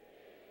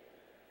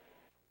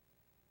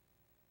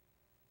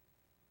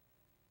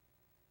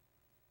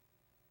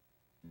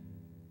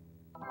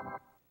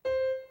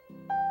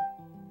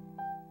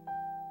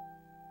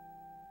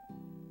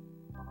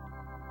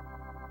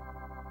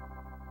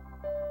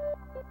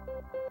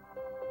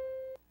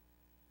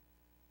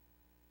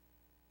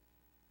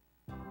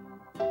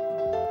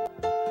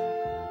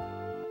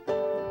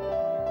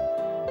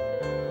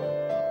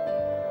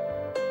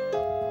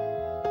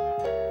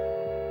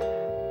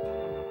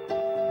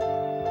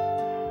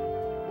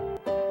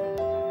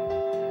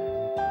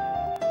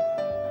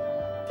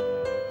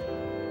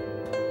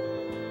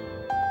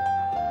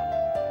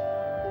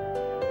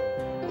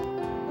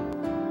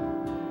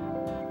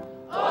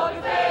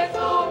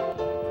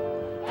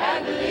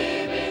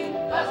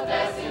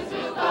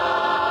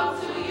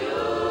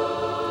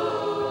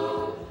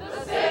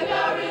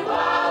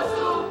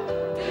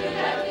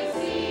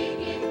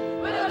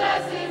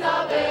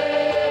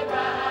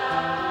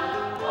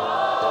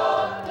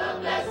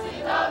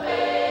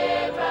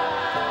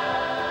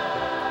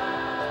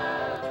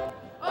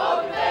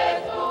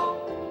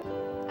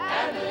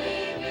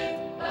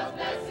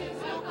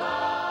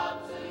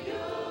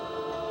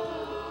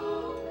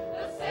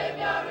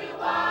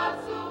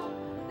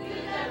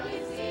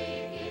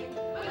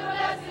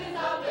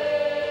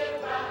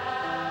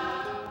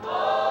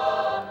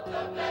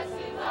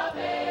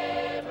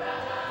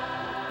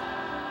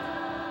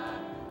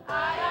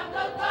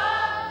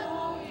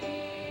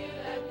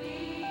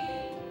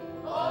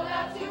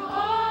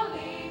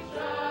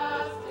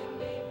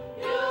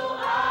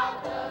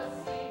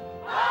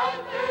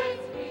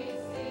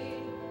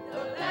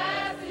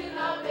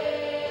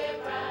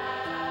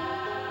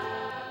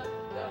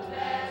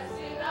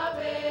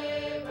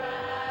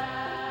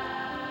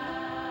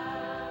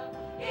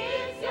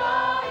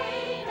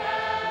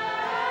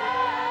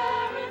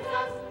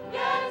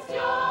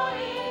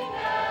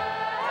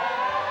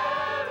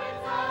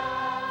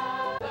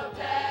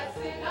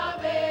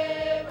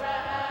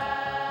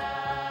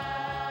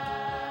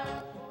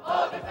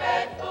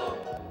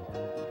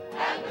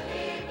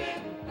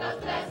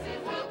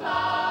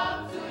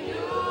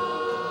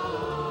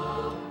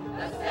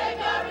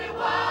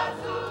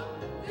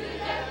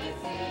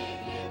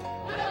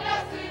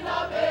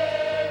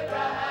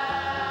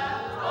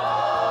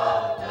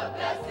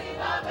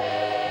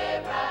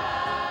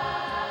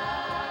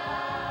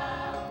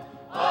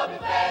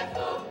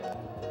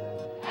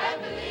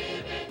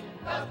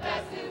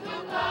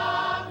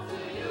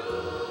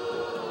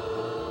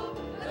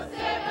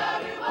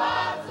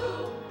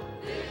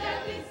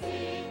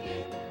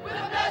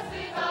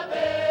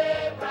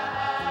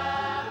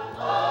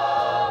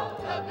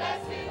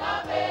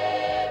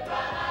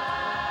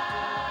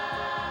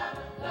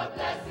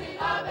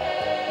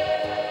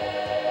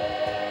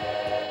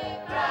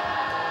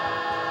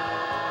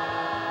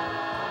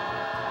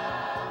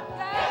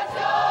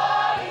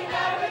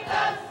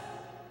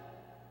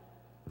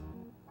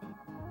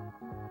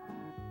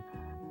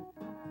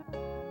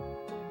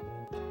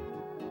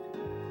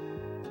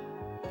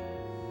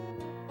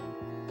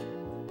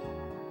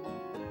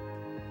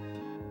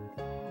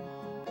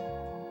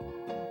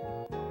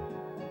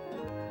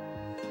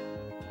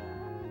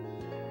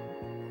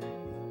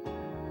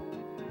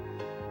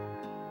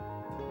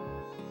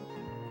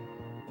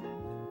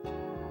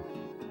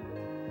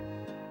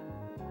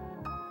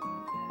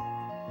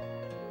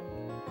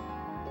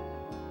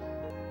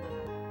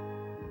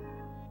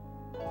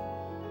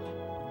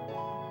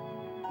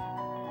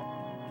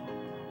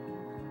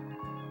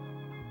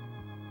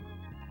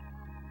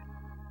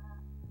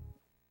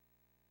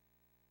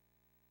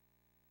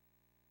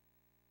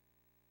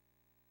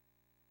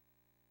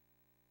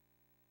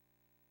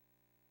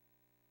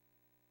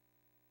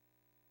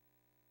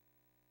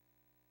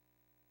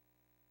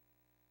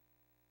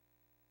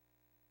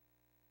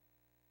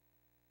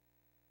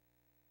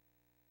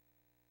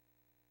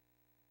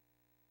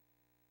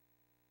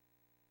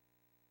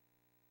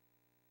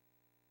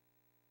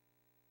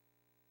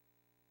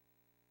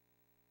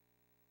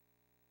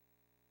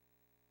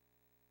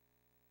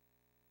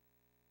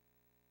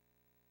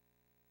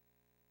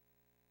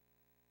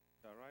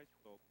 rise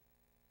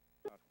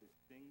up as we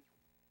sing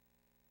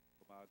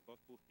from our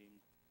gospel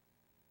hymns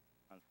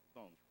and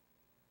songs,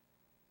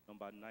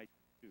 number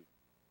 92.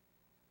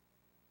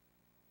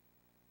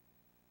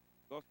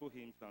 Gospel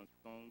hymns and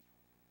songs,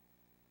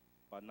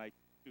 number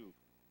 92.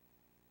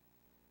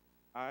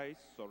 I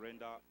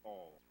surrender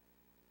all.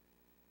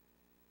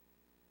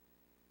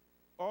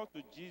 All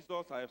to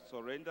Jesus I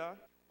surrender,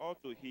 all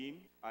to him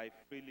I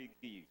freely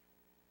give.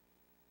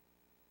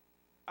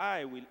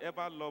 I will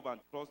ever love and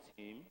trust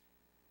him,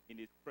 in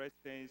his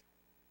presence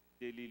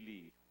daily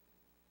live.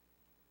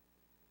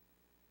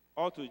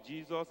 All to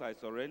Jesus I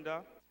surrender,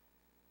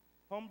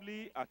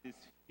 humbly at his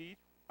feet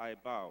I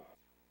bow.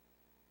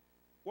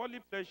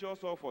 Worldly pleasures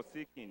all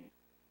forsaken,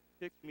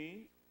 take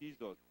me,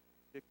 Jesus,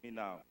 take me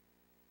now.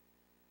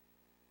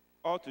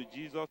 All to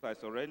Jesus I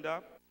surrender,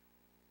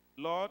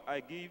 Lord, I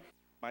give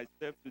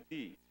myself to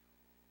thee.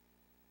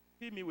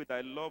 Fill me with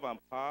thy love and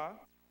power,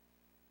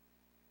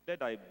 let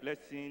thy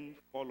blessing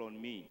fall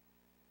on me.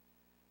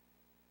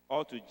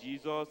 All to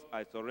Jesus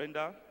I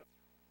surrender,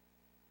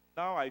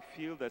 now I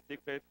feel the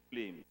sacred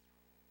flame.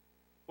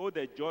 Oh,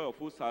 the joy of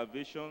whose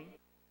salvation,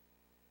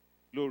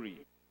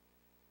 glory,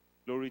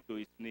 glory to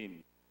his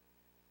name.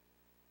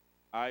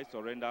 I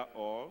surrender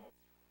all,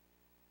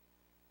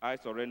 I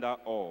surrender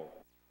all.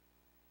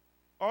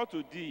 All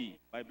to thee,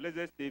 my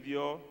blessed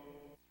Savior,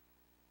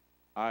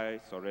 I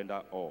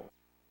surrender all.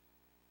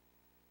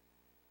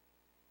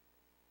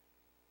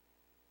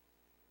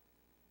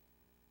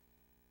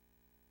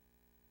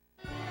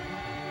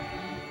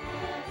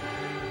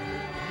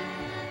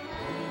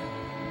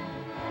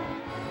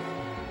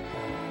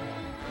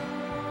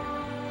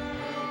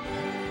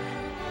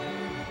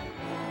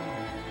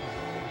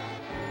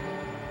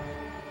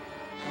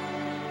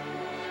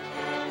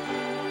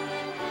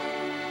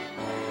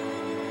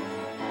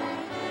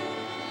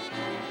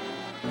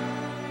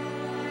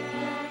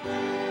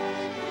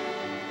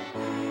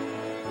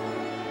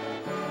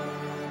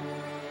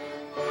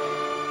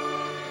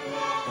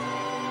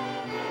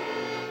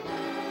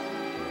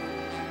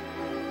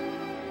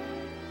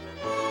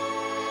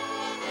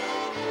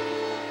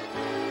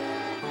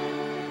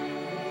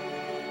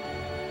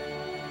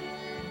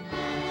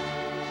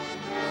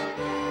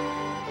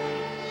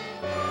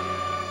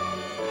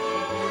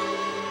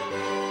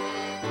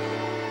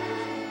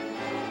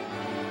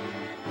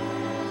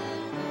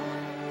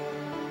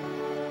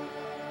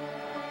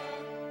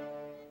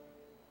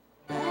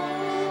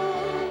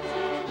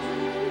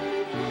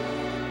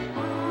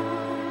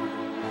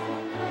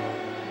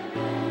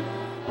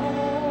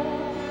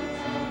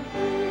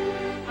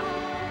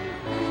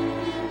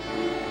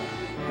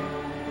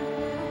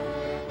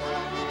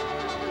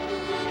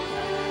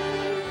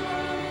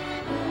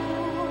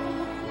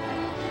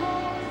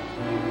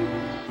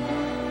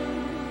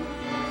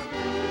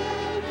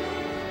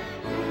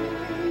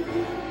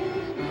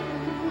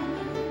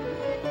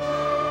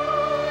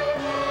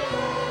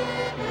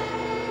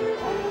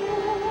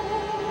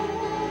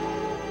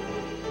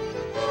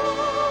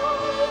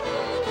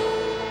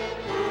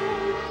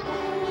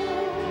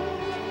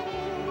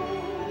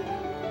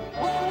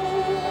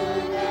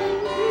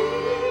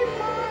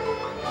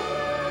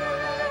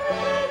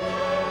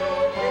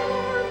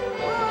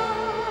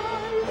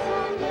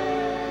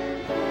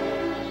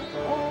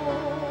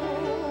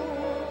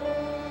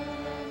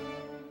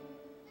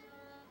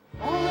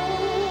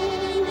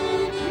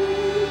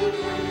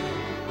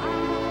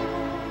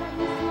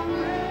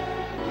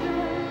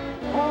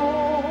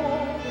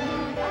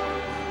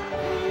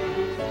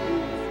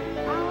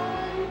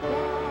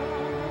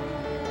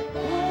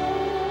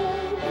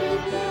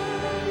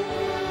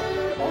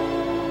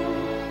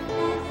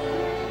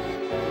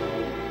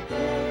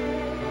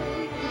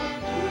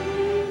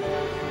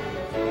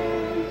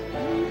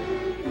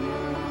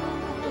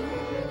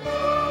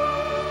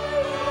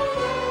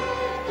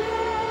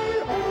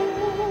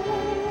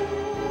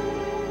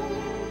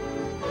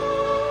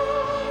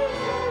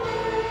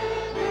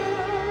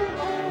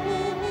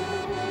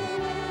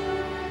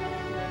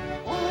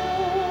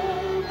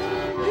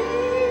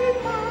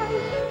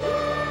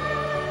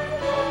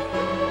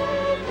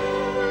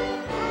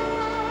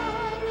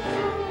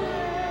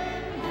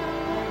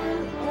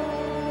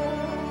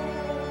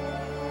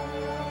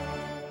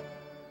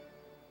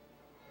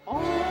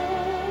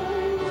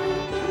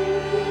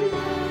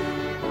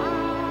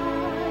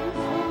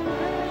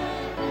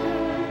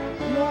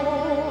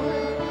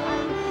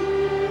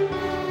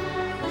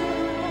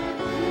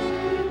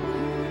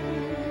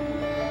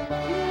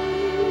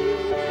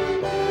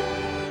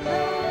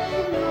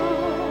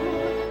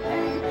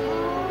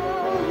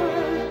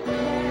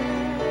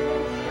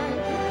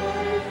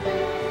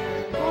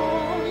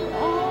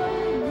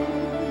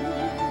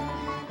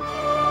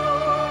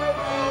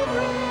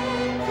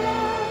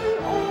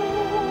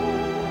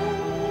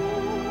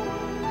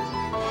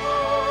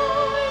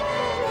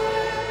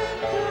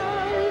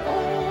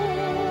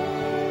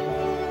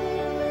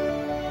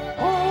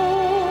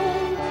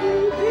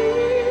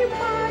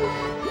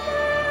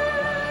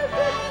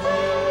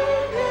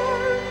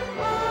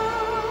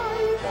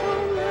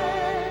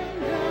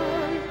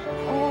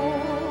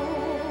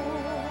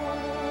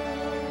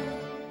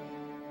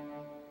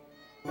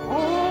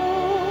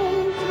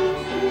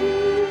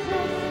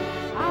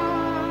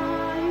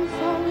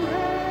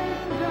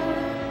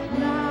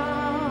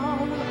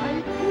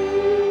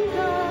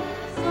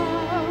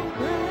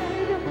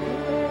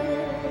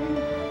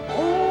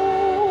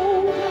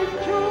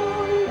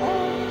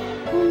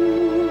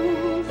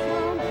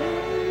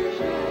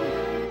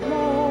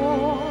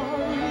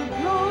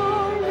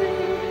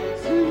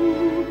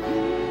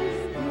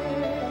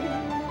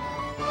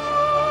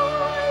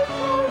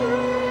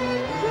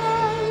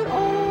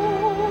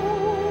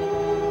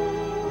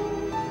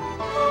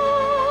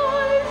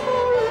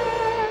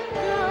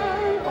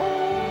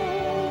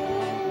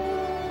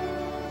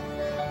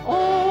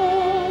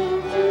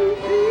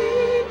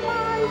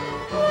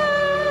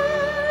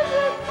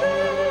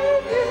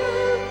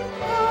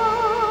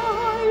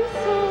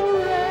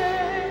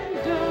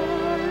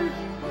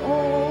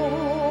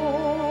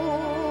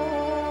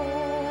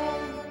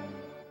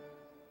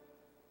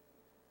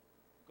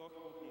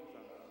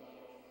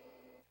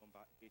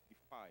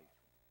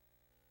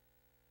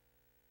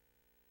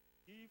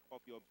 Give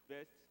of your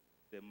best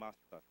to the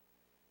master.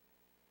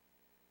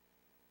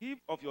 Give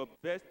of your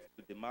best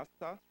to the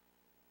master.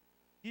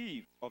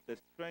 Give of the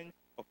strength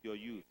of your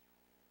youth.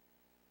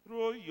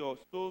 Throw your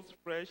soul's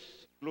fresh,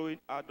 glowing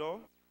ardor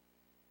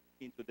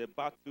into the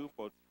battle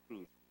for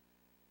truth.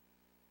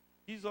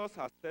 Jesus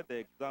has set the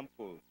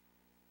example.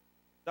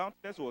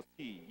 Doubtless was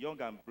he,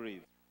 young and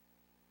brave.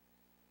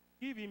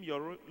 Give him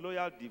your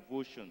loyal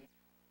devotion.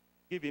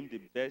 Give him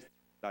the best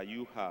that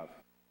you have.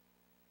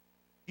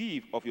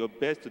 Give of your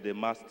best to the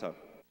master.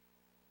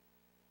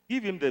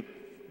 Give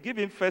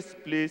him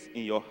first place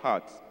in your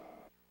heart.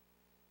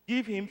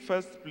 Give him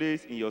first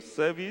place in your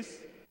service.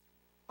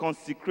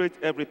 Consecrate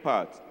every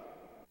part.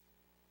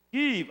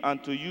 Give,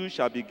 and to you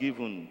shall be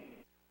given.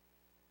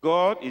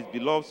 God, his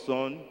beloved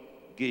Son,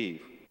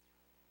 gave.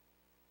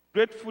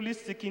 Gratefully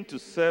seeking to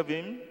serve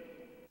him,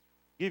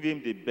 give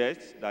him the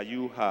best that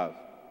you have.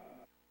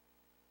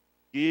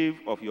 Give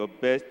of your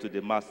best to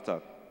the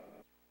master.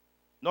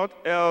 Not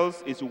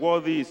else is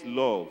worthy his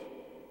love.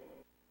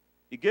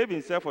 He gave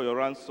himself for your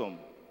ransom,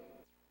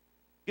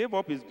 gave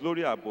up his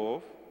glory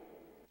above,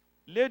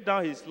 laid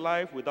down his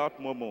life without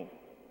murmur,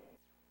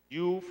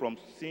 you from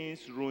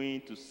sin's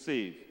ruin to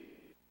save.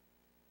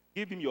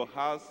 Give him your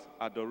heart's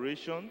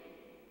adoration.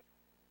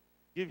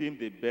 Give him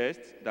the best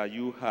that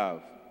you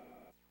have.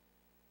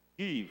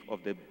 Give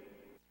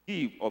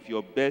of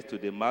your best to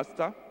the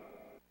master.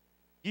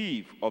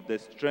 Give of the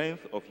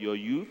strength of your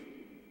youth,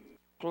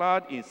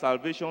 clad in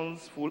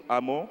salvation's full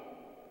armor.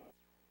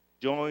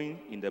 Join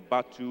in the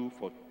battle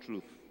for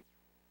truth.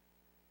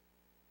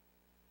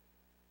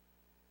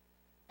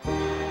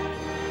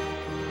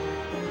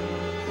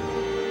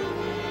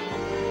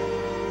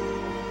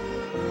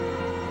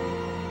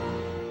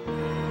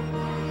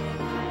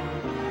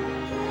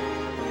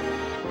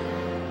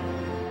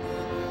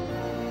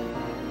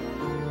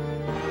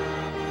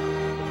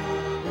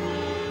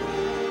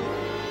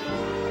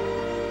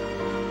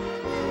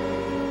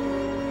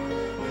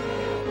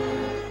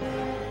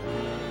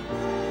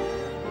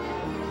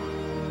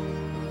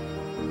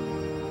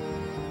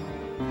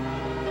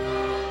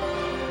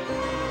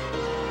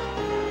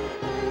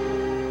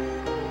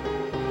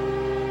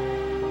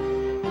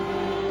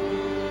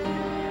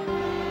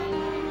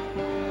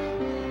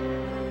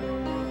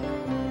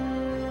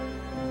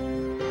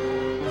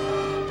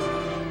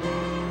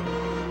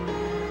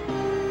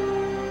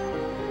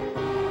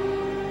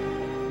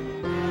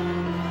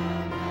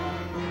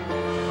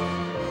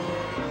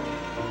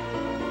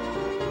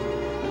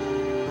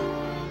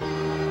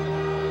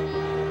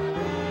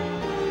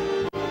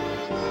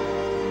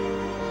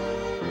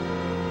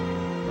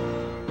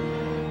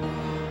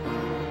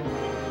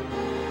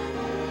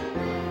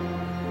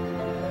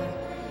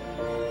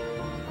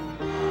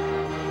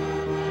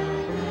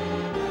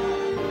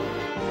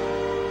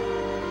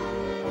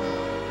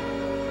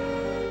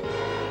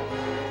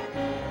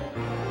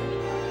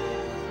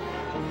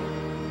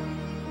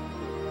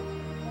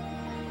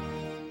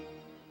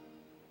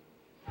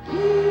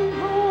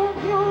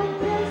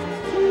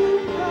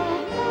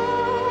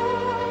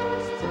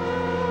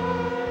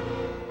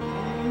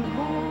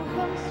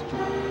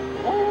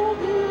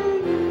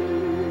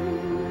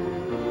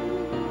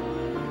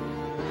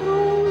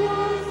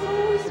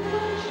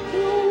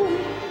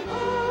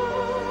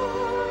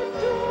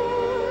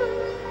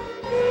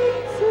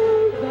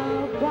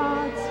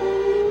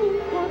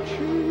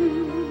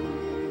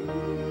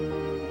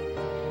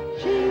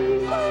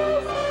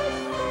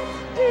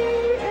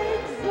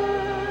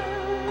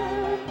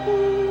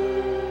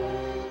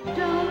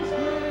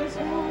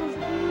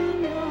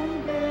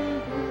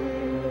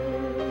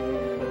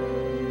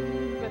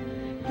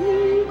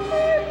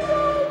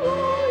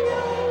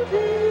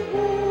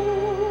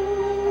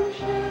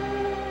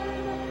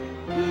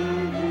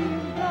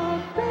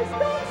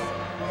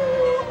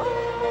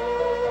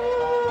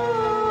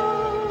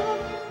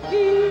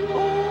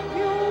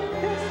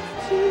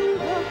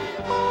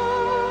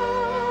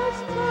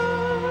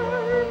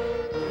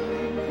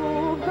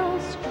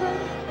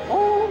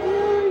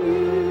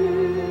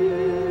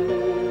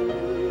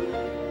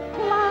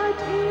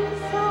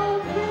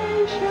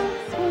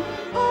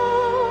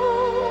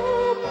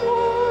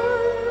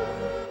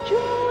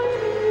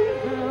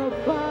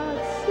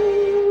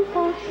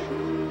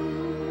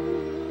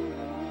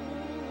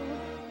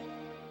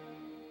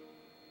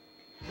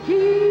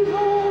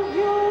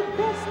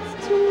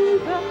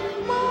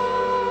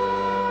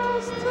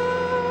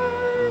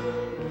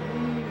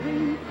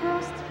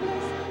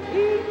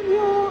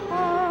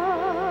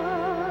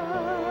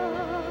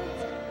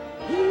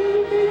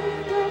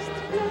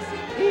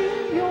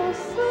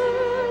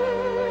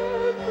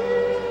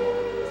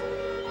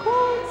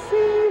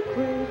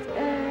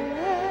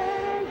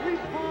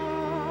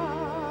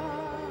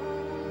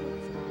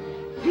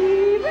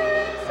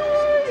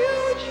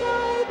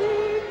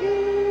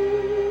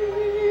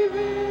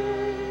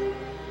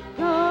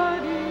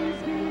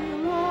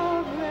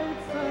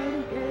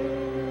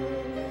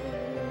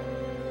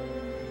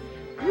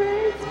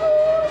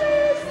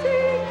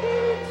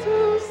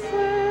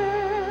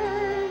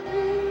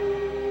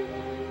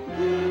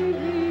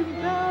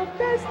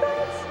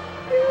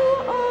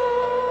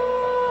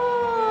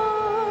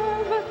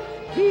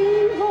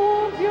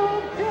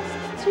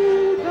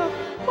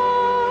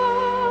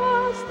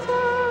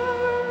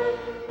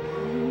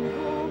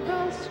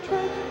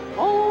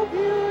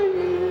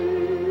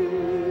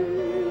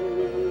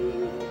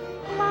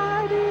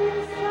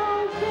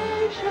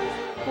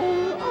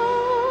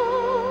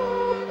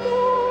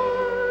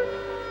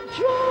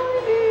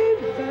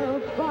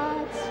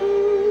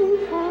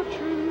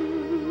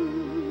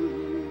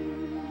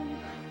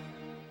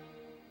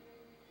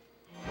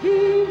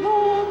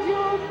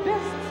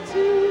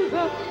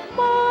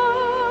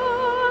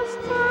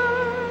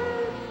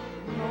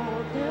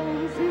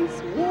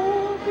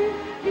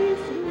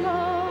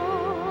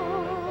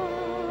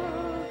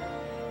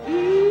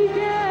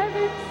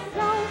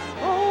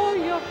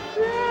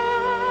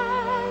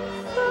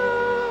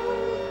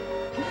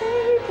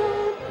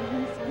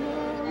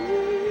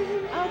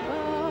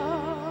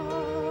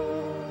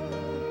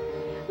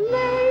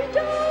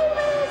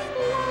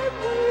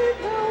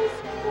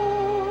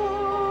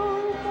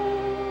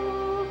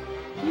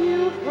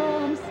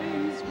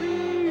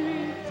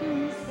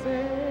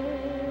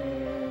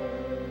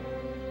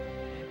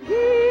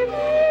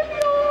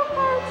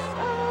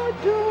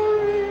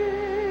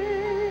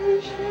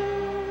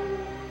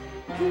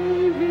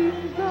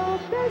 giving the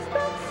best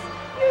that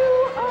you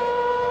have.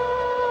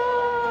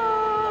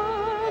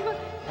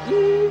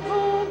 Give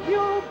of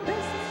your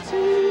best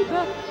to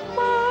the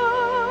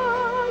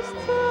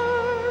Master.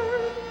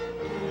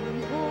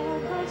 Give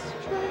of the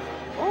strength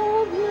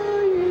of your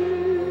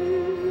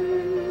youth.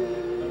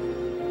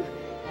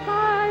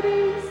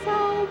 Hiding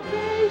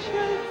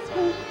salvation's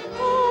hope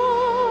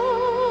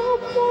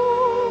for.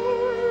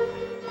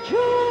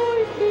 Joy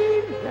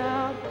in the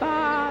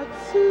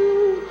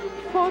battle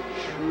for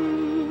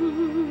truth.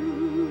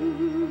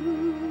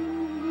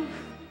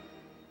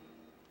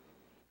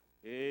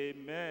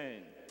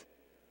 Amen.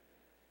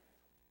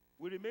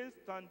 We remain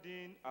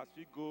standing as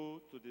we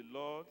go to the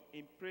Lord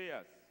in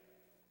prayers.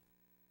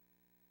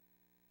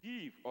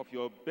 Give of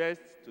your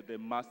best to the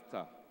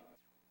Master.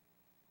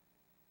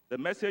 The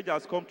message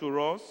has come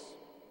to us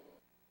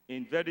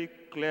in very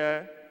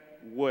clear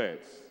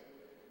words.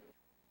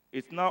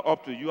 It's now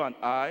up to you and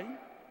I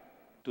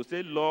to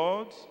say,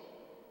 Lord,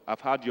 I've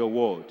heard your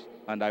word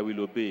and I will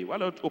obey. Why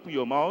not open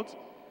your mouth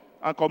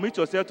and commit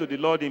yourself to the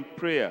Lord in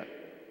prayer?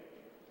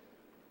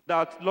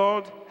 That,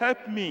 Lord,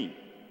 help me,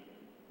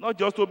 not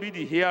just to be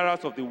the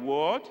hearers of the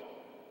word,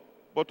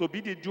 but to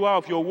be the doer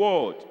of your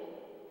word.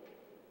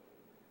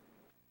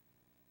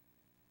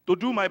 To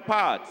do my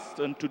part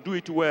and to do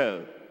it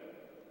well.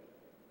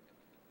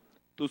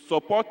 To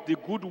support the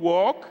good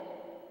work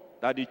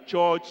that the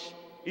church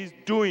is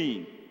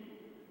doing.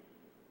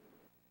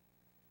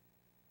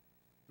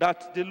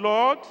 That the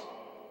Lord,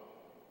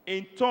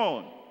 in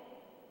turn,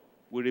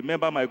 will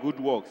remember my good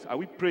works. Are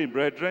we praying,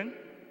 brethren?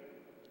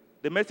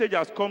 The message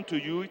has come to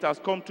you, it has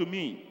come to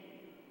me.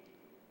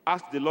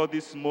 Ask the Lord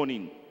this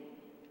morning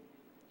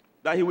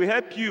that he will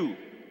help you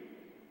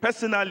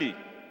personally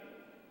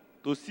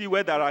to see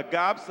where there are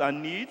gaps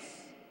and needs,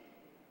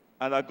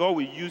 and that God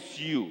will use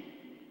you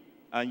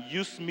and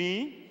use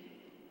me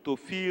to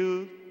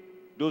fill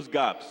those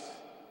gaps.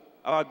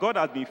 Our God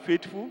has been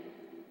faithful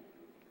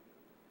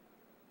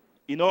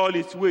in all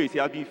his ways. He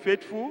has been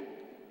faithful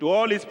to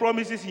all his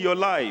promises in your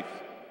life.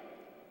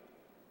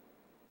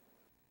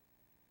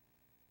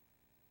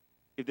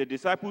 If the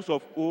disciples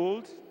of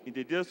old, in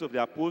the days of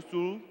the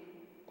apostles,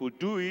 could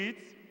do it,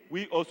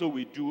 we also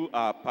will do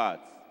our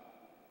part,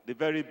 the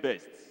very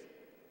best.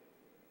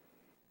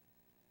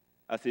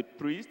 As a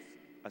priest,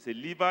 as a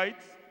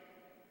Levite,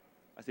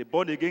 as a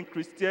born-again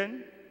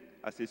Christian,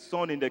 as a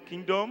son in the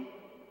kingdom,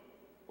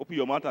 open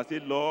your mouth and say,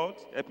 Lord,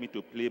 help me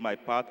to play my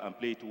part and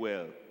play it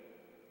well.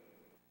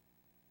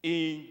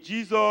 In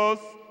Jesus'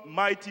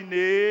 mighty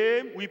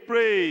name, we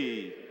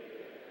pray.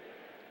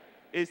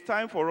 It's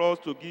time for us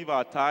to give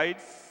our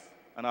tithes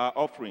and our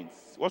offerings.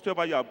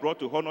 Whatsoever you have brought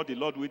to honor the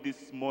Lord with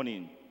this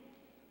morning,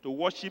 to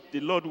worship the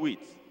Lord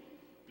with,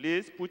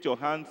 please put your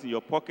hands in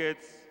your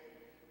pockets,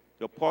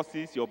 your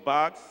purses, your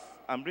bags,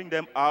 and bring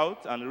them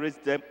out and raise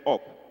them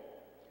up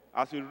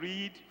as we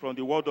read from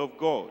the Word of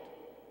God.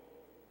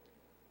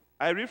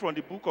 I read from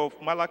the book of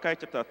Malachi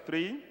chapter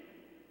 3,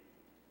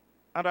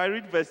 and I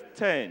read verse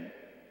 10.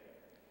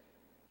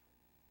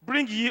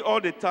 Bring ye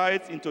all the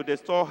tithes into the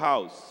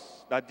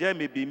storehouse, that there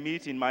may be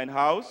meat in mine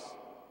house.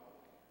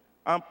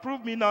 And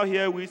prove me now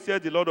herewith,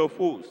 says the Lord of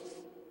hosts,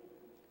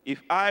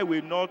 if I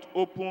will not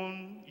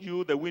open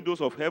you the windows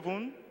of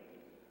heaven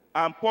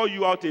and pour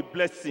you out a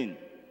blessing,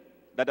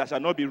 that there shall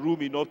not be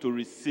room enough to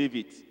receive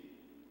it.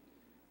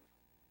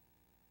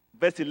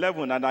 Verse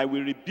 11, and I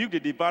will rebuke the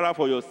devourer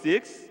for your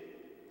sakes,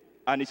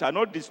 and it shall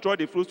not destroy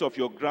the fruits of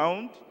your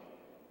ground,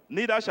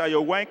 neither shall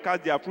your wine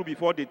cast their fruit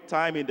before the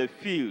time in the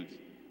field,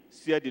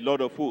 saith the Lord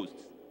of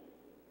hosts.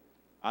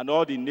 And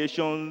all the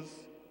nations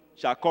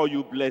shall call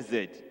you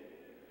blessed.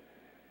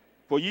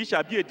 For ye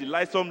shall be a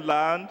delightsome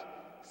land,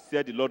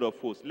 saith the Lord of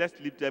hosts. Let's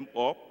lift them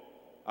up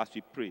as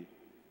we pray.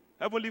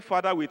 Heavenly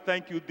Father, we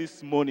thank you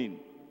this morning.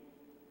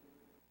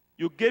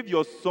 You gave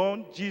your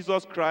Son,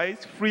 Jesus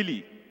Christ,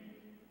 freely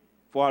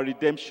for our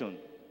redemption.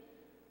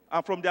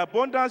 And from the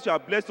abundance you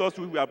have blessed us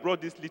with, we have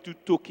brought this little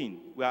token.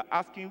 We are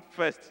asking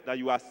first that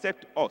you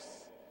accept us,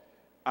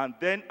 and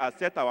then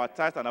accept our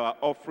tithes and our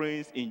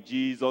offerings in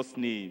Jesus'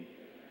 name.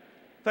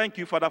 Thank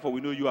you, Father, for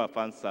we know you have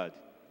answered.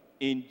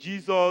 In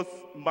Jesus'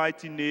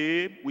 mighty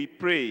name, we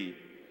pray.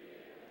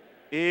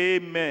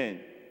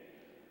 Amen.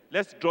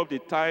 Let's drop the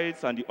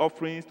tithes and the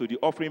offerings to the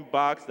offering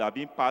bags that are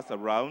being passed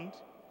around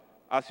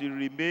as we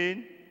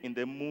remain in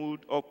the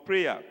mood of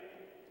prayer.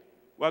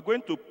 We are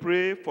going to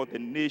pray for the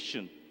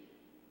nation.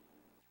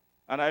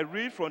 And I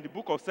read from the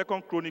book of 2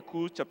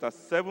 Chronicles chapter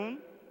 7,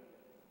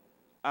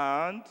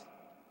 and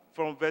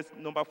from verse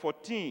number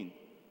 14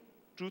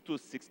 through to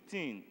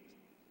 16.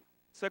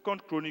 2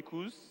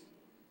 Chronicles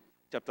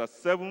chapter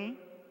 7,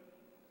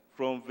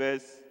 from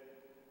verse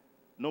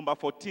number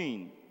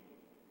 14.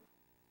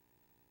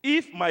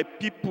 If my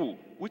people,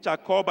 which are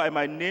called by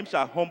my name,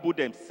 shall humble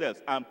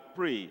themselves and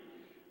pray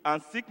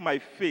and seek my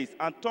face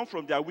and turn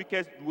from their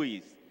wicked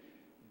ways,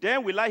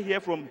 then will I hear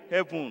from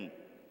heaven,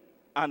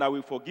 and I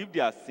will forgive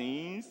their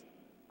sins,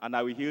 and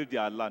I will heal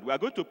their land. We are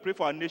going to pray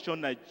for our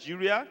nation,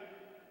 Nigeria,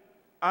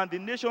 and the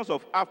nations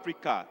of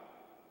Africa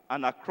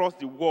and across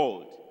the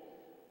world,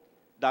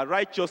 that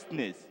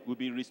righteousness will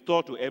be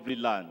restored to every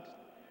land.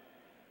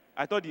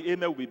 I thought the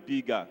amen would be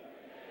bigger.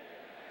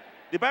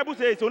 The Bible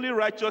says it's only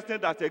righteousness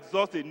that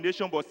exalts a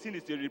nation, but sin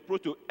is a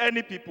reproach to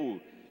any people.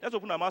 Let's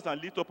open our mouths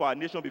and lift up our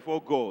nation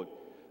before God.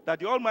 That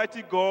the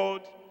Almighty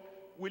God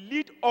will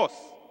lead us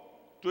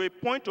to a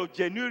point of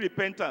genuine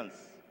repentance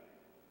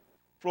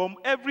from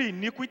every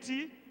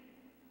iniquity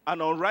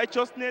and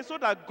unrighteousness, so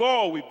that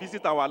God will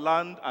visit our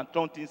land and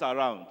turn things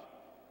around.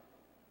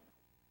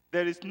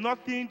 There is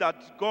nothing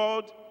that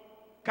God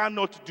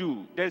cannot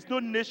do. There is no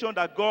nation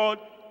that God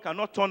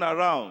cannot turn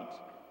around.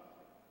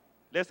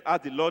 Let's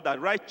ask the Lord that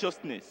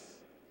righteousness,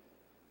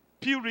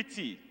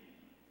 purity,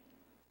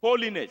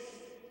 holiness,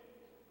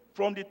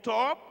 from the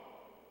top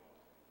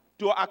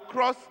to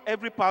across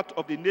every part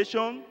of the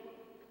nation,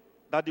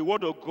 that the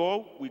word of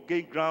God will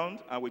gain ground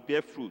and will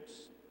bear fruits.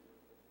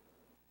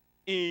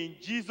 In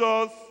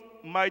Jesus'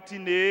 mighty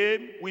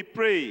name we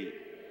pray.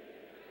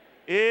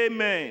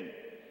 Amen.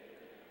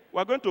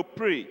 We are going to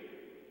pray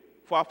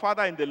for our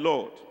Father in the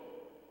Lord.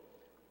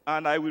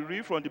 And I will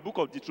read from the book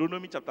of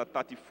Deuteronomy chapter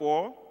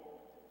 34.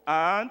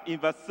 And in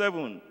verse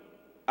 7,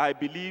 I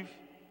believe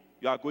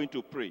you are going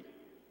to pray.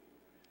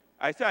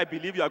 I say I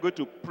believe you are going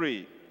to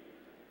pray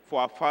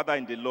for our Father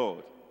in the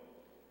Lord.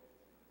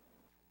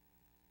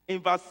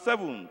 In verse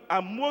 7,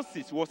 and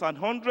Moses was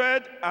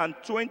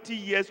 120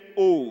 years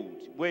old.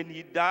 When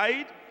he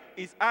died,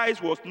 his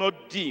eyes was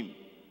not dim,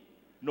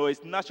 nor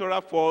his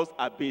natural force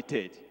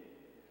abated.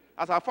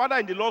 As our Father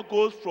in the Lord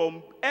goes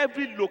from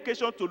every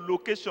location to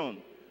location,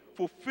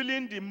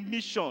 fulfilling the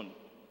mission,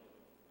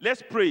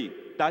 let's pray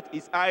that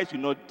his eyes will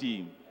not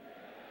dim,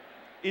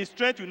 his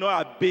strength will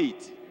not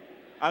abate,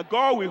 and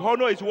God will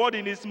honor his word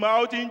in his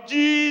mouth in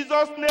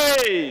Jesus'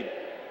 name.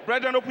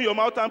 Brethren, open your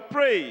mouth and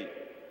pray.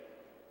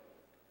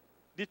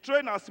 The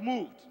train has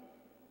moved.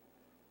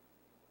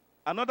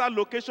 Another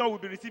location will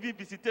be receiving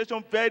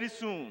visitation very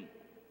soon.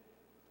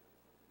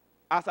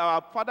 As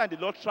our Father in the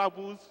Lord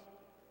travels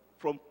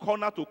from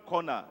corner to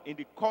corner in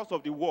the course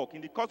of the walk,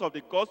 in the course of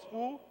the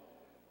gospel,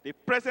 the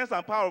presence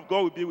and power of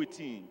God will be with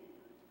him.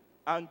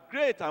 And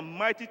great and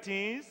mighty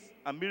things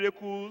and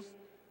miracles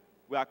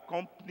will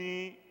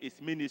accompany his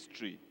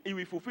ministry. He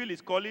will fulfill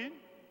his calling.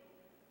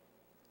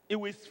 He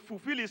will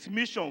fulfill his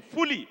mission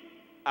fully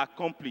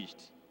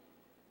accomplished.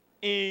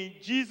 In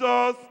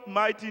Jesus'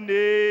 mighty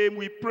name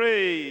we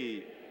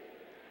pray.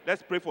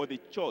 Let's pray for the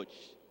church,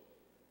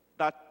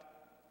 that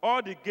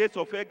all the gates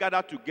of hell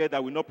gathered together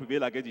will not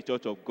prevail against the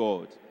church of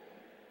God.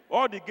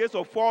 All the gates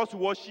of false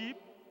worship,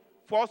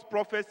 false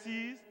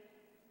prophecies,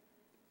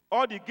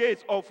 all the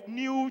gates of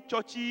new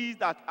churches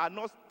that are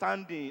not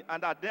standing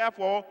and are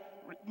therefore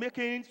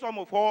making some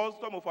of us,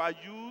 some of our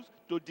youth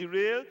to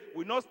derail,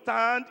 will not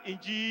stand in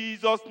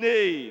Jesus'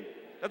 name.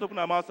 Let's open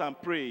our mouths and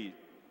pray.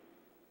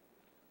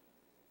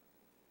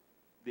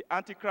 The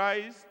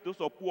Antichrist, those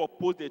who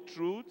oppose the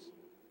truth,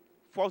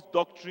 false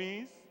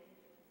doctrines,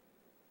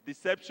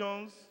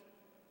 deceptions,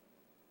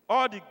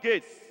 all the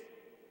gates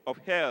of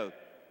hell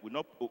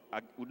will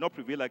not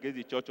prevail against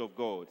the church of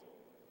God.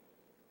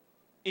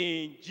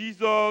 In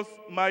Jesus'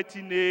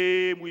 mighty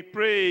name we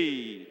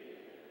pray.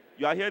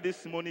 You are here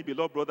this morning,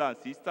 beloved brother and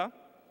sister,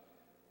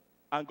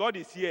 and God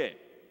is here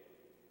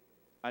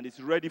and is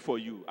ready for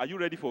you. Are you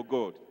ready for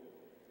God?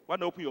 Why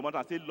not open your mouth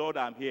and say, Lord,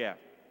 I'm here.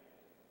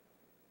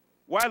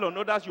 While on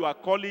others you are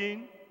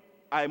calling,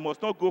 I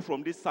must not go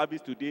from this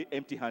service today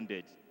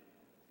empty-handed.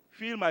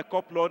 Fill my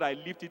cup, Lord, I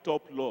lift it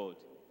up, Lord.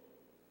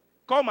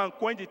 Come and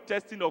quench the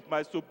thirsting of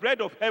my soul.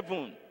 Bread of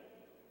heaven,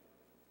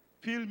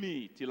 fill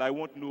me till I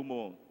want no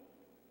more.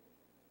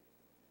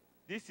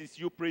 This is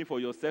you praying for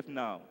yourself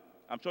now.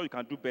 I'm sure you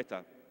can do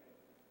better,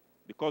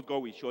 because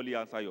God will surely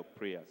answer your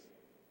prayers.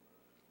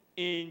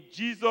 In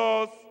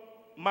Jesus'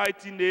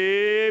 mighty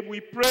name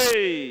we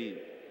pray.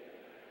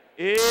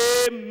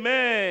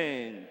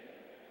 Amen.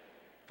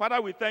 Father,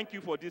 we thank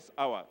you for this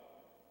hour.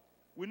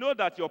 We know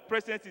that your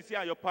presence is here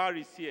and your power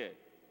is here.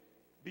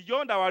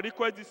 Beyond our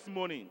request this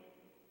morning,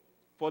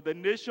 for the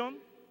nation,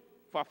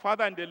 for our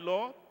Father in the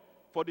Lord,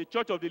 for the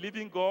church of the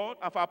living God,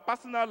 and for our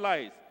personal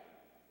lives,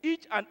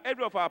 each and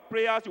every of our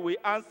prayers we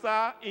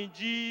answer in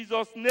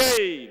Jesus'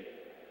 name.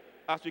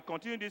 As we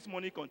continue this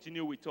morning,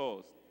 continue with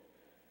us.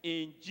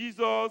 In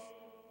Jesus'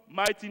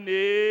 mighty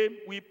name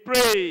we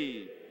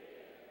pray.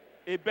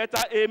 A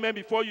better amen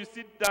before you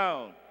sit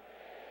down.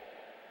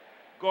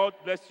 God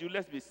bless you.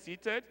 Let's be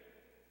seated.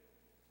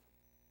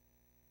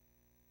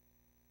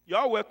 You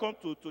are welcome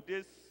to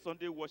today's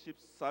Sunday worship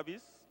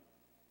service.